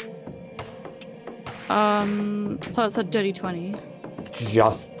so it's a dirty 20.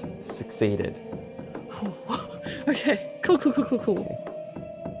 Just succeeded. Okay. Cool.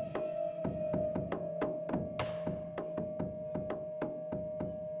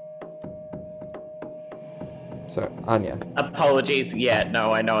 So, Anya. Apologies. Yeah,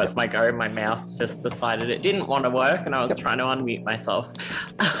 no, I know it's my go. My mouth just decided it didn't want to work, and I was trying to unmute myself.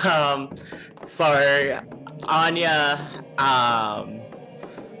 So, Anya,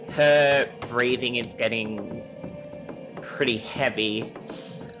 her breathing is getting pretty heavy,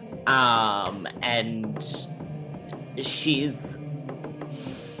 and she's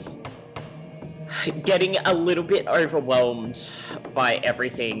getting a little bit overwhelmed by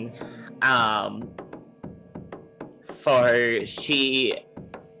everything. So she,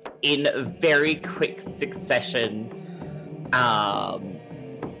 in very quick succession,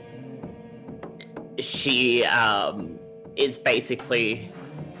 she is basically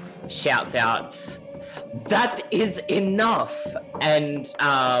shouts out, "That is enough!" And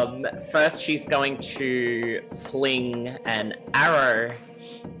first she's going to fling an arrow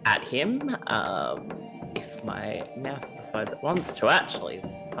at him. If my mouse decides it wants to actually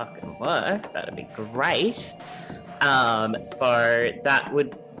fucking work, that'd be great. So that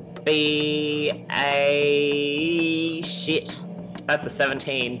would be a shit. That's a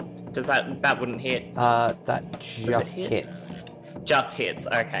 17. Does that wouldn't hit? That just hit? hits. Just hits.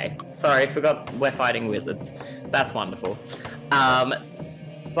 Okay. Sorry, forgot we're fighting wizards. That's wonderful.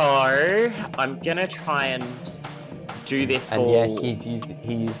 So I'm gonna try and do this And all. yeah, he used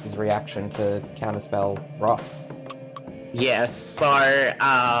his reaction to counterspell Ross. Yeah, so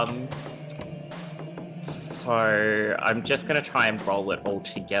I'm just gonna try and roll it all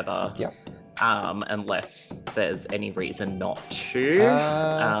together. Yep. Unless there's any reason not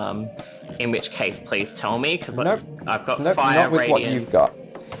to. In which case, please tell me, because Nope. I've got Nope, fire, not with radiant. what you've got.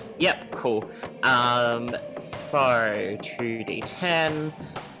 Yep, cool. So 2d10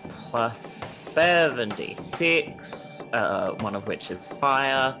 plus 76, one of which is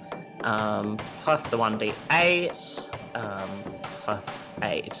fire, plus the 1d8, plus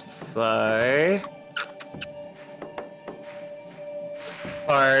 8. So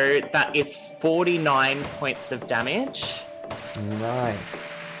that is 49 points of damage.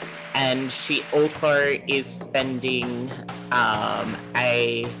 Nice. And she also is spending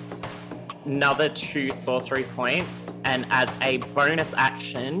another 2 sorcery points, and as a bonus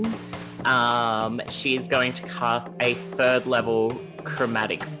action, she is going to cast a 3rd level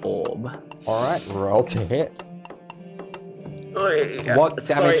chromatic orb. All right, roll to hit. What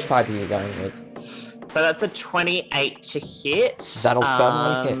damage type are you going with? So that's a 28 to hit. That'll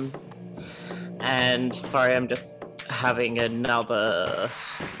certainly hit. And sorry, I'm just having another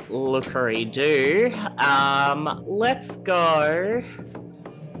lookery-do. Let's go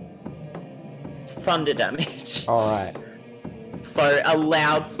thunder damage. All right. So a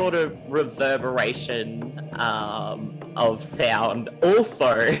loud sort of reverberation of sound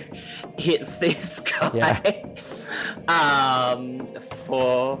also hits this guy.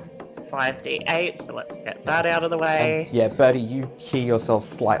 For 5d8, so let's get that out of the way. Yeah, Birdie, you feel yourself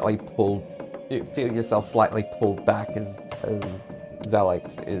slightly pulled back as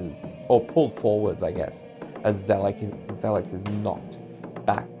Zelix is, or pulled forwards, I guess, as Zelix is knocked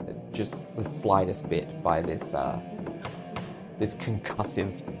back just the slightest bit by this this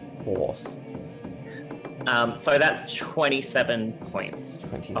concussive force. So that's 27 points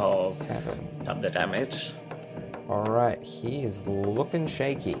 27. of thunder damage. All right, he is looking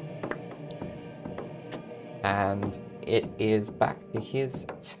shaky. And it is back to his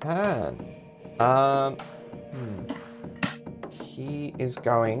turn. He he is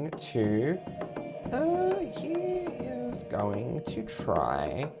going to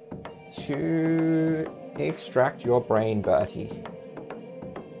try to extract your brain, Bertie.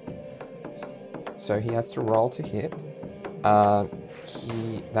 So he has to roll to hit.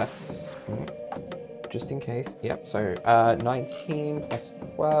 That's just in case. Yep. So 19 plus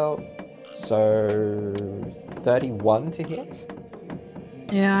 12, so 31 to hit.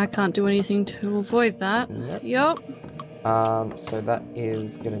 Yeah, I can't do anything to avoid that. Nope. Yup. So that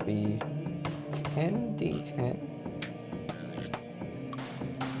is going to be 10d10.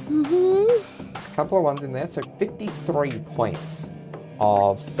 There's a couple of ones in there, so 53 points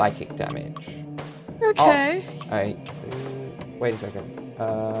of psychic damage. Okay. Wait a second.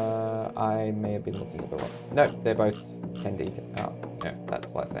 I may have been looking at the wrong. No, they're both 10d10. Oh, no,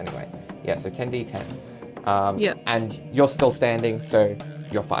 that's less anyway. Yeah, so 10d10. Yeah. And you're still standing, so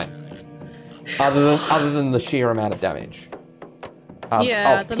you're fine. Other than the sheer amount of damage.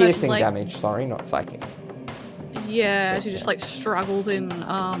 Yeah, then I piercing like- damage. Sorry, not psychic. Yeah, she just like struggles in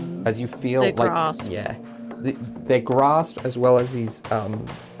As you feel their like grasp. yeah, their grasp as well as these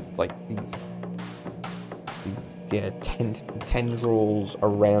tendrils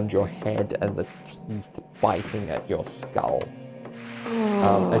around your head and the teeth biting at your skull.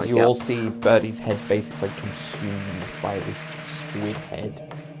 As you all see Bertie's head basically consumed by this squid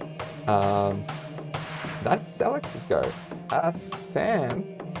head. That's Alex's go. Sam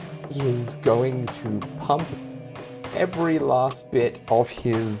is going to pump every last bit of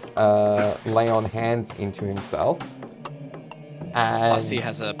his lay on hands into himself. And Plus he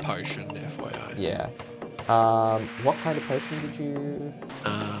has a potion, FYI. yeah. What kind of potion did you?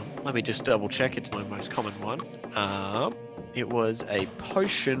 Let me just double check. It's my most common one. It was a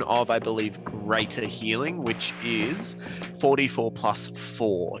potion of, I believe, greater healing, which is 44 plus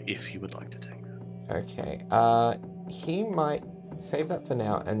 4, if you would like to take that. Okay. He might save that for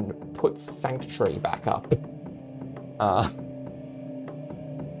now and put Sanctuary back up. And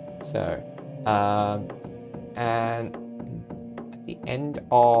at the end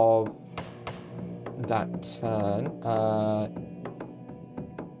of that turn,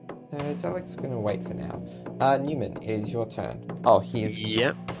 is Alex gonna wait for now? Newman, it is your turn. Oh, he is.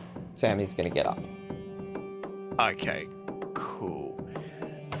 Yep. Sam is gonna get up. Okay. Cool.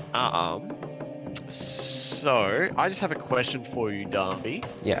 So I just have a question for you, Darby.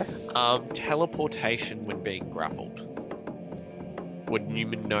 Yes. Teleportation when being grappled. Would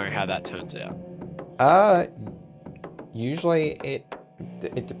Newman know how that turns out? Usually it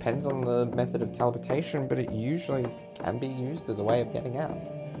depends on the method of teleportation, but it usually can be used as a way of getting out.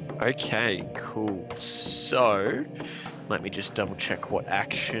 Okay, cool. So, let me just double check what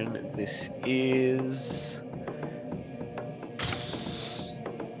action this is.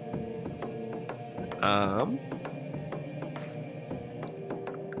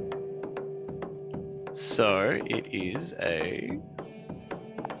 So it is a...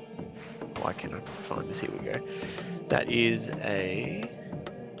 Why can't I find this? Here we go. That is a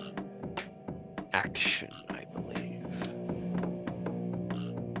action, I believe.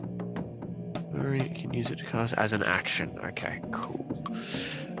 Or you can use it to cast as an action. Okay, cool.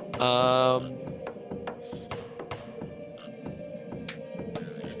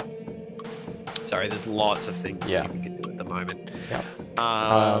 Sorry, there's lots of things Yeah. we can do at the moment. Yeah.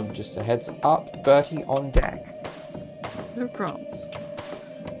 Just a heads up, Bertie on deck. No problems.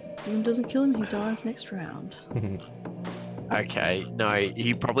 If he doesn't kill him, he dies next round. Okay, no,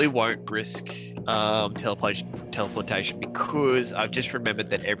 he probably won't risk teleportation because I've just remembered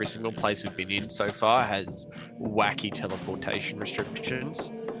that every single place we've been in so far has wacky teleportation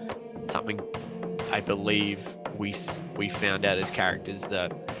restrictions. Something I believe we found out as characters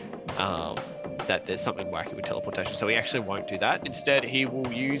that that there's something wacky with teleportation, so he actually won't do that. Instead, he will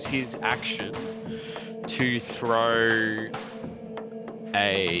use his action to throw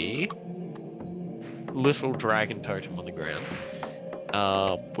a little dragon totem on the ground,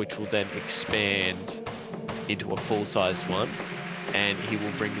 which will then expand into a full-size one, and he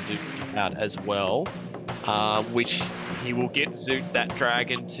will bring Zoot out as well, which he will get Zoot, that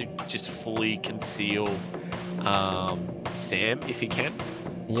dragon, to just fully conceal Sam if he can.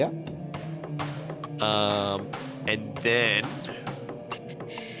 Yep. And then,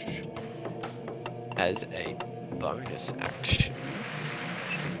 as a bonus action,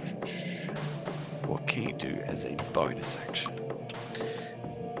 what can you do as a bonus action?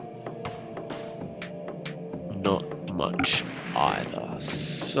 Not much either.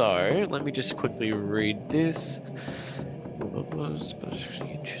 So, let me just quickly read this. Choose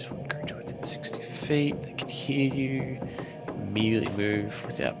one creature within 60 feet. They can hear you. immediately move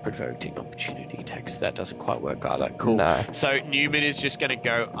without provoking opportunity attacks. That doesn't quite work either. Cool. No. So Newman is just going to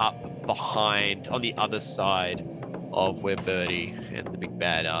go up behind on the other side of where Birdie and the big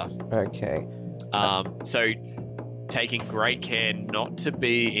bad are. Okay. So taking great care not to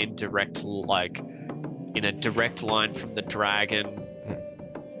be in in a direct line from the dragon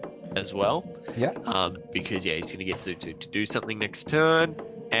as well. Yeah. Because he's going to get Zoot to do something next turn,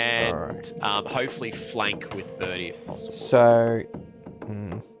 and Alright. Hopefully flank with Birdie if possible. So,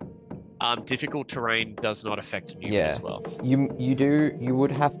 Difficult terrain does not affect Newman Yeah. as well. you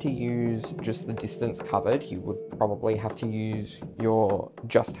would have to use just the distance covered. You would probably have to use your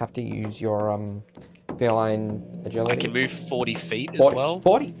feline agility. I can move 40 feet as 40, well.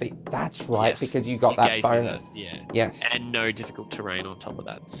 40 feet. That's right, Yes, because you got it that gave me bonus. that, yeah. Yes. And no difficult terrain on top of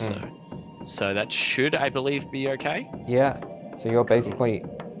that. So that should, I believe, be okay. Yeah. So you're basically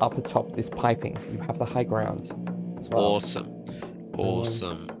up atop this piping. You have the high ground as well.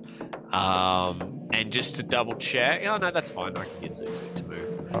 Awesome. And just to double check, oh no, that's fine. I can get Zoot to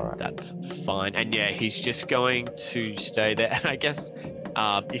move. All right. That's fine. And yeah, he's just going to stay there. And I guess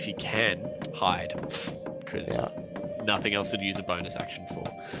if he can hide, because nothing else to use a bonus action for.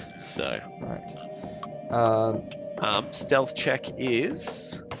 So Right. stealth check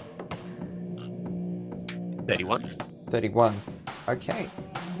is 31. 31. Okay.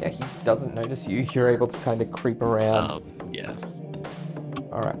 Yeah, he doesn't notice you. You're able to kind of creep around. Yeah.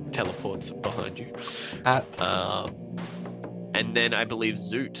 All right. Teleports behind you. At And then I believe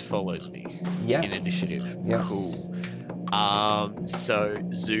Zoot follows me yes. in initiative. Yes. Cool. So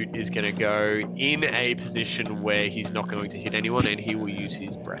Zoot is going to go in a position where he's not going to hit anyone, and he will use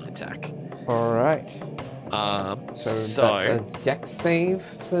his breath attack. All right. So that's a dex save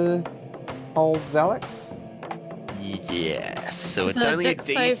for old Zalex? Yes. So Is it's that only a a dex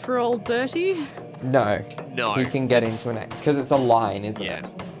save for old Bertie? No. No. He can get into an because it's a line, isn't Yeah. it?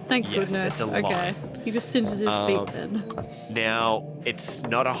 Thank Yes, goodness. it's a Okay. line. He just cinches his feet then. Now it's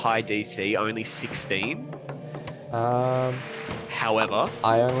not a high DC, only 16. However,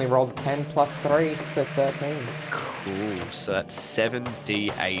 I only rolled 10 plus 3, so 13. cool. So that's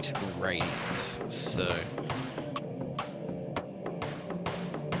 7d8 radiant. So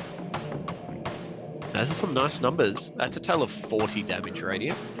those are some nice numbers. That's a total of 40 damage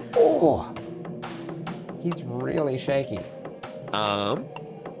radiant. Oh! He's really shaky.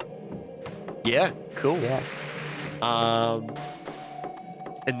 Yeah, cool. Yeah.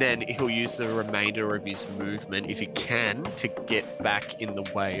 And then he'll use the remainder of his movement, if he can, to get back in the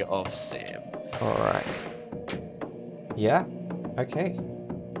way of Sam. Alright. Yeah. Okay.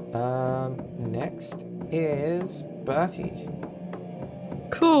 Next is Bertie.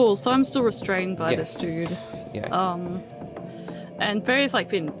 Cool. So I'm still restrained by Yes. this dude. Yeah. And Bertie's like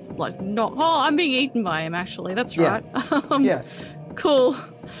been like not. Oh, I'm being eaten by him actually. That's Yeah. right. Yeah. Cool.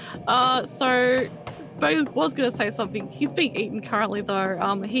 So Bertie was gonna say something. He's being eaten currently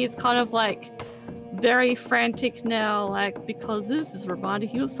though. He's kind of like very frantic now, like because this is reminding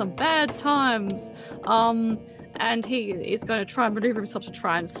him of some bad times. And he is going to try and maneuver himself to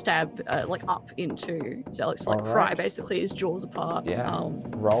try and stab like up into Zalex, like Alright. pry basically his jaws apart. Yeah.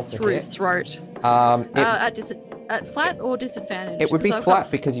 Roll to Through his hit. throat. At flat or disadvantage? It would be 'Cause I've flat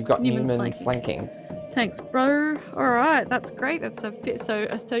got because you've got Newman's Newman flanking. flanking. Thanks, bro. All right, that's great. That's a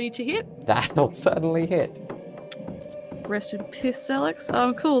 30 to hit. That'll certainly hit. Rest in piss, Alex.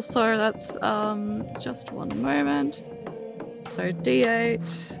 Cool. So that's just one moment. So D8.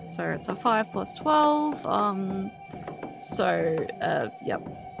 So it's a 5 plus 12. Yep.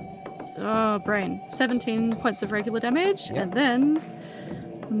 Oh, brain. 17 points of regular damage, Yep. and then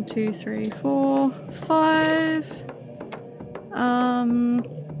 1, 2, 3, 4, 5.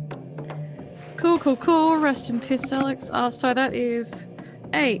 Cool. Rest in piss, Alex. So that is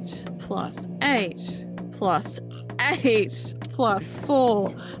 8 plus 8 plus 8 plus 4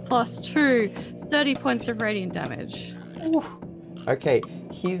 plus 2. 30 points of radiant damage. Ooh. Okay,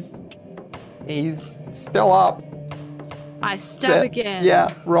 he's still up. I stab again.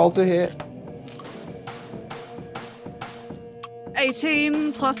 Yeah, roll to hit.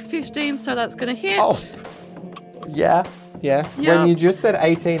 18 plus 15, so that's gonna hit. Oh. Yeah. Yep. When you just said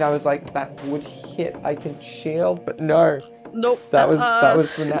 18, I was like, that would hit. I can shield, but no. Nope. That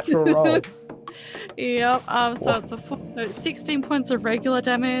was the natural roll. Yep. So it's so 16 points of regular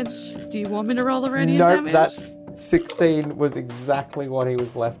damage. Do you want me to roll the radiant damage? That's 16 was exactly what he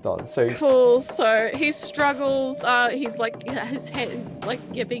was left on. So Cool. So he struggles. He's like his head is like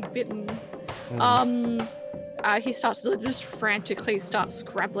being bitten. He starts to just frantically start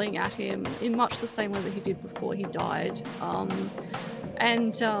scrabbling at him in much the same way that he did before he died.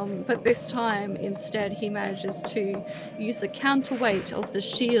 And but this time, instead, he manages to use the counterweight of the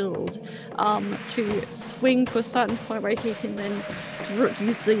shield to swing to a certain point where he can then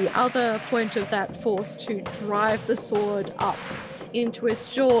use the other point of that force to drive the sword up into his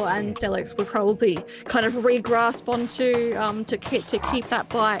jaw, and Zelix would probably kind of re-grasp onto to keep that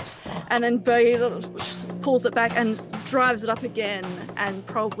bite, and then Bertie pulls it back and drives it up again, and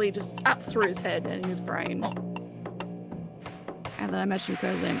probably just up through his head and in his brain. And then I imagine you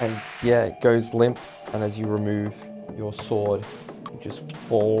go limp. And yeah, it goes limp, and as you remove your sword, it just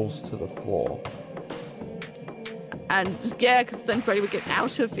falls to the floor. And yeah, because then Bertie would get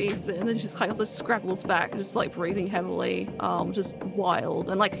out of his, and then just kind of just scrabbles back, just like breathing heavily, just wild,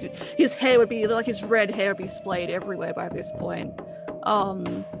 and like his hair would be like his red hair would be splayed everywhere by this point.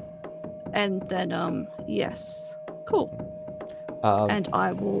 And then yes, cool. And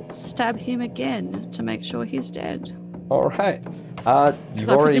I will stab him again to make sure he's dead. All right. You've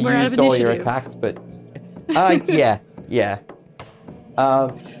I already presume we're out of used all your initiative. attacks, but yeah.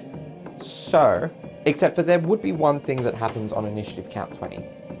 So, except for there would be one thing that happens on initiative count 20.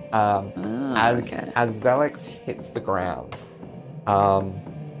 As Zelix hits the ground,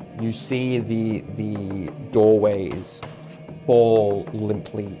 you see the doorways fall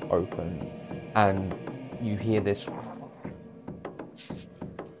limply open, and you hear this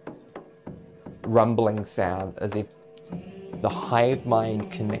rumbling sound as if the hive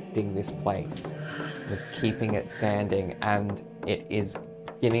mind connecting this place was keeping it standing, and it is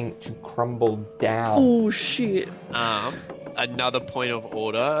beginning to crumble down. Oh shit! Another point of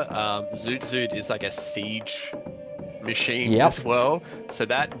order. Zoot Zoot is like a siege machine Yep. as well. So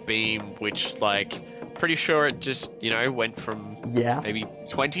that beam, which pretty sure it just went from maybe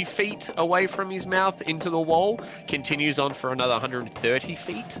 20 feet away from his mouth into the wall, continues on for another 130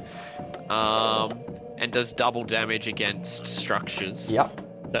 feet. And does double damage against structures. Yep.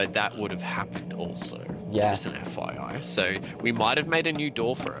 So that would have happened also. Yeah. Just an FYI. So we might have made a new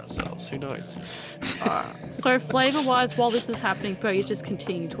door for ourselves. Who knows? So flavor-wise, while this is happening, Bertie's just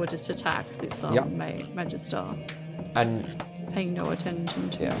continuing to just attack this Yep. Magister, And paying no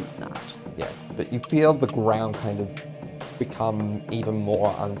attention to Yeah. that. yeah, but you feel the ground kind of become even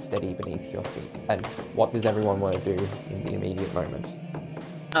more unsteady beneath your feet. And what does everyone want to do in the immediate moment?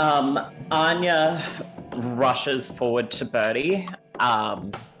 Anya rushes forward to Bertie,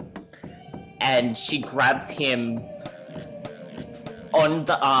 and she grabs him on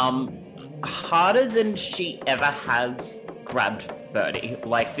the arm harder than she ever has grabbed Bertie.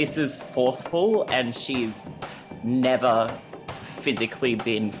 Like, this is forceful, and she's never physically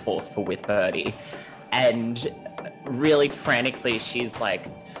been forceful with Bertie. And really frantically, she's like,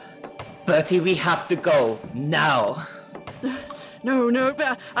 Bertie, we have to go now. No,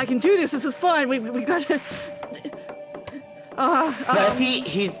 but I can do this. This is fine. We gotta. Bertie,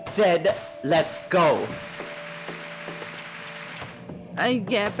 he's dead. Let's go.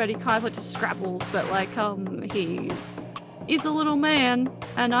 Yeah, Bertie kind of just scrabbles, but he is a little man,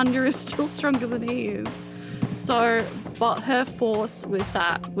 and Anya is still stronger than he is. So, but her force with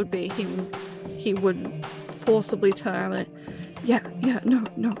that would be he would forcibly turn it. Yeah,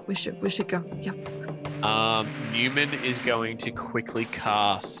 no, we should go. Yep. Newman is going to quickly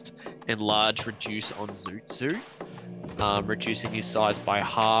cast Enlarge Reduce on Zoot Zoot, reducing his size by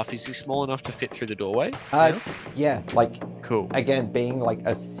half. Is he small enough to fit through the doorway? Yeah, Cool. again, being like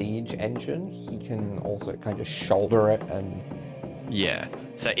a siege engine, he can also kind of shoulder it and... Yeah.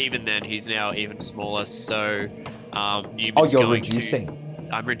 So even then, he's now even smaller. So Newman's Oh, you're going reducing.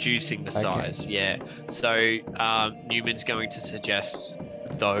 I'm reducing the Okay. size. Yeah. So Newman's going to suggest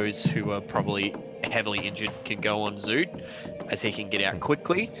those who are probably heavily injured can go on Zoot, as he can get out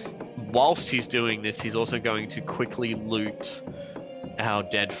quickly. Whilst he's doing this, he's also going to quickly loot our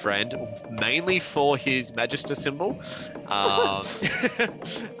dead friend, mainly for his Magister symbol, but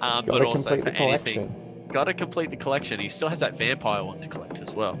Gotta also complete for the anything. collection. Gotta complete the collection. He still has that vampire one to collect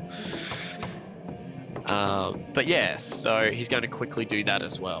as well. But yeah, so he's going to quickly do that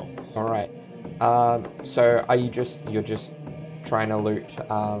as well. All right. So are you're just trying to loot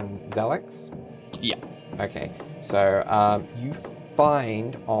Zelix? Yeah. Okay. So you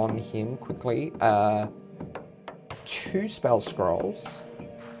find on him quickly 2 spell scrolls,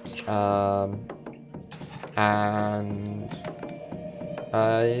 and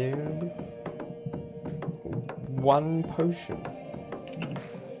 1 potion.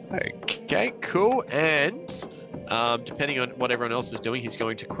 Okay, cool. And depending on what everyone else is doing, he's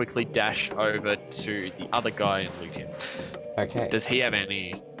going to quickly dash over to the other guy and loot him. Okay. Does he have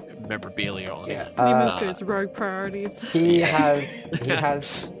any memorabilia on him? Newman's got his rogue priorities. He has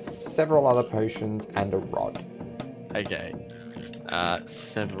several other potions and a rod. Okay.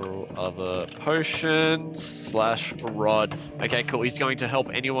 several other potions / rod. Okay, cool. He's going to help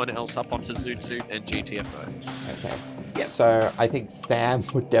anyone else up onto Zoot Suit and GTFO. Okay. Yep. So I think Sam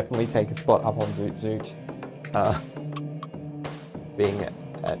would definitely take a spot up on Zoot Zoot, being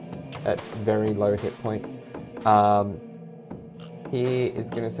at very low hit points. He is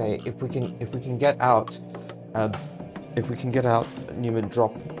going to say, if we can get out, Newman,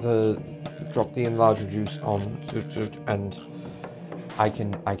 drop the enlarger juice on Zoot Zoot, and I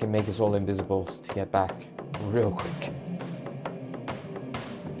can make us all invisible to get back real quick.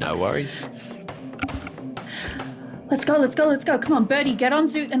 No worries. Let's go. Come on, Birdie, get on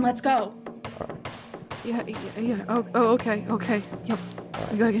Zoot and let's go. Yeah. Oh, okay. Yep.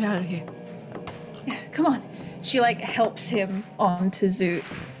 We gotta get out of here. Yeah, come on. She helps him onto Zoot.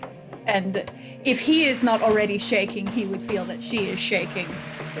 And if he is not already shaking, he would feel that she is shaking.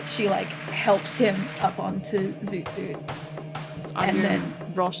 But she helps him up onto Zoot Zoot. And then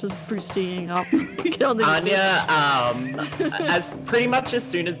Rosh is boosting up. Get on the Anya, as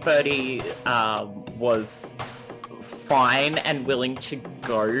soon as Birdie was fine and willing to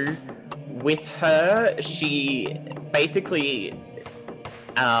go with her, she basically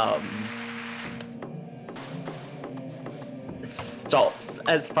stops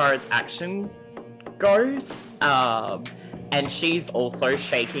as far as action goes, and she's also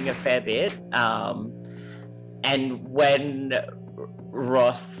shaking a fair bit, and when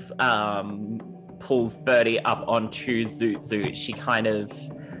Ross pulls Birdie up onto Zoot Zoot, she kind of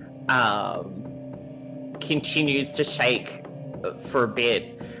continues to shake for a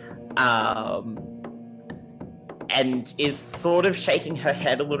bit, and is sort of shaking her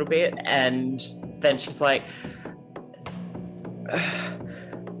head a little bit, and then she's like,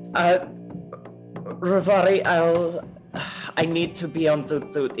 Rivari, I need to be on Zoot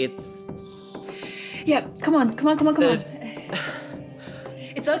Zoot. Yeah, come on.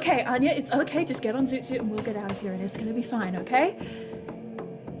 It's okay, Anya, it's okay. Just get on Zoot Zoot and we'll get out of here and it's gonna be fine, okay?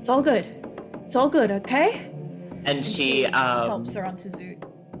 It's all good, okay? And she helps her onto Zoot.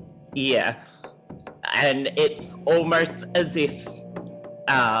 Yeah. And it's almost as if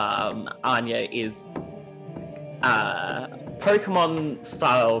Anya is Pokemon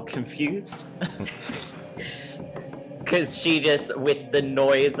style confused. Because she just, with the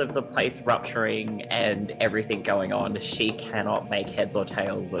noise of the place rupturing and everything going on, she cannot make heads or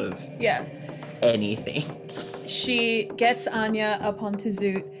tails of anything. She gets Anya up onto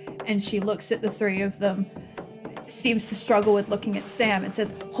Zoot and she looks at the three of them, seems to struggle with looking at Sam, and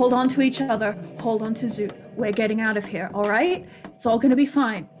says, hold on to each other, hold on to Zoot. We're getting out of here, all right? It's all gonna be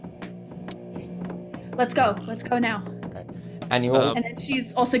fine. Let's go now. And and then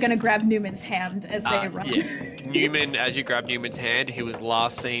she's also gonna grab Newman's hand as they run. Yeah. Newman, as you grab Newman's hand, he was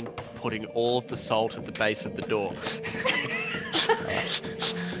last seen putting all of the salt at the base of the door.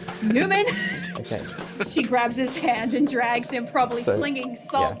 Newman! Okay. She grabs his hand and drags him, probably flinging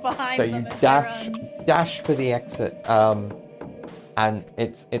salt behind so them. So as you dash for the exit, and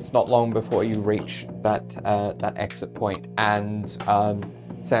it's not long before you reach that exit point, and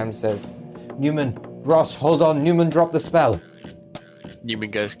Sam says, Newman, Ross, hold on, Newman, drop the spell.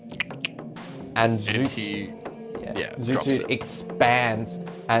 Newman goes, and Zoot Zoot expands,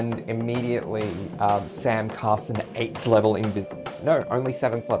 and immediately Sam casts an 8th level only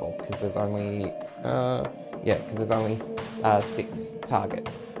 7th level, because there's only 6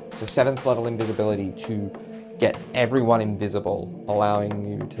 targets. So 7th level invisibility to get everyone invisible, allowing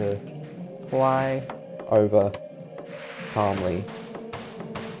you to fly over calmly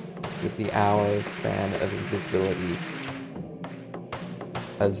with the hour span of invisibility,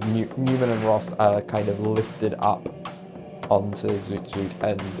 as Newman and Ross are kind of lifted up onto Zoot Zoot,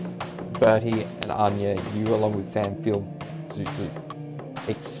 and Bertie and Anya, you along with Sam feel Zoot Zoot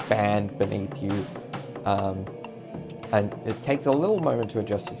expand beneath you, and it takes a little moment to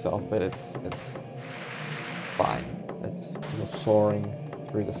adjust yourself, but it's fine as you're soaring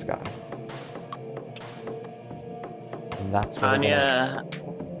through the skies. And that's where Anya.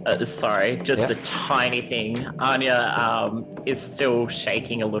 Sorry, just a tiny thing. Anya is still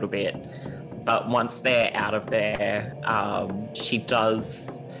shaking a little bit, but once they're out of there, she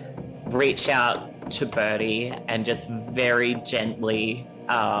does reach out to Bertie and just very gently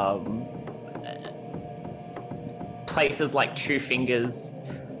places 2 fingers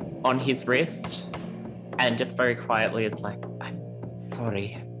on his wrist and just very quietly is like, I'm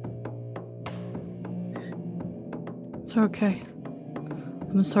sorry. It's okay.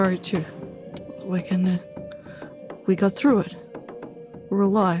 I'm sorry too. We got through it. We're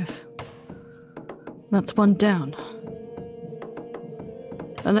alive. That's one down.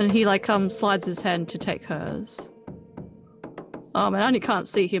 And then he slides his hand to take hers. And you can't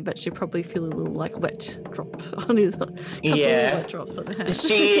see him, but she probably feel a little like wet drop on his couple Yeah. of wet drops on the hand.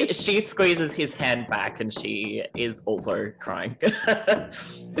 She squeezes his hand back and she is also crying.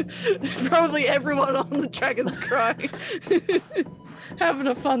 Probably everyone on the dragon's crying. Having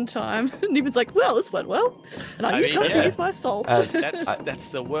a fun time. And he was like, well, this went well. And I used not to use my salt. That's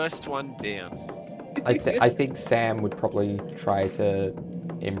the worst one down. I think Sam would probably try to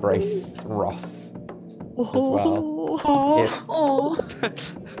embrace Ross as well. Oh, Yes. oh.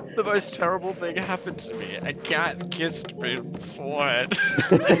 The most terrible thing happened to me. A cat kissed me before it.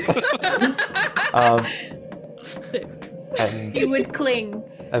 And You would cling.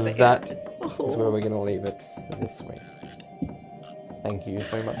 And but that yeah, just- is where we're going to leave it for this week. Thank you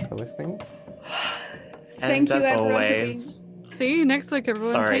so much for listening. Thank you, as everyone, always, See you next week,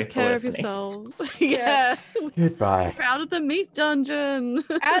 everyone. Sorry Take for care of listening. yourselves. Yeah. Goodbye. Out of the meat dungeon.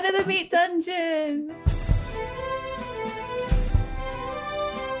 Out of the meat dungeon.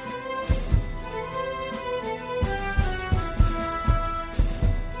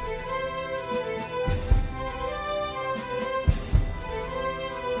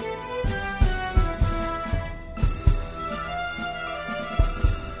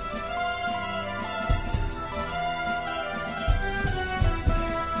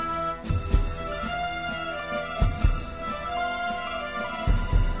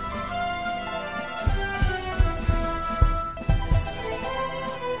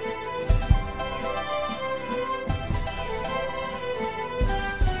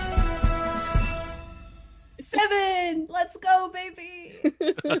 Seven. Let's go, baby.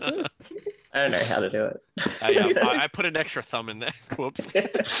 I don't know how to do it. I put an extra thumb in there. Whoops.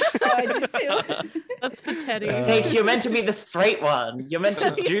 Oh, I did too. That's for Teddy. Hey, you're meant to be the straight one. You're meant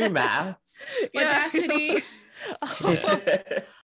to do maths. Yeah. Audacity.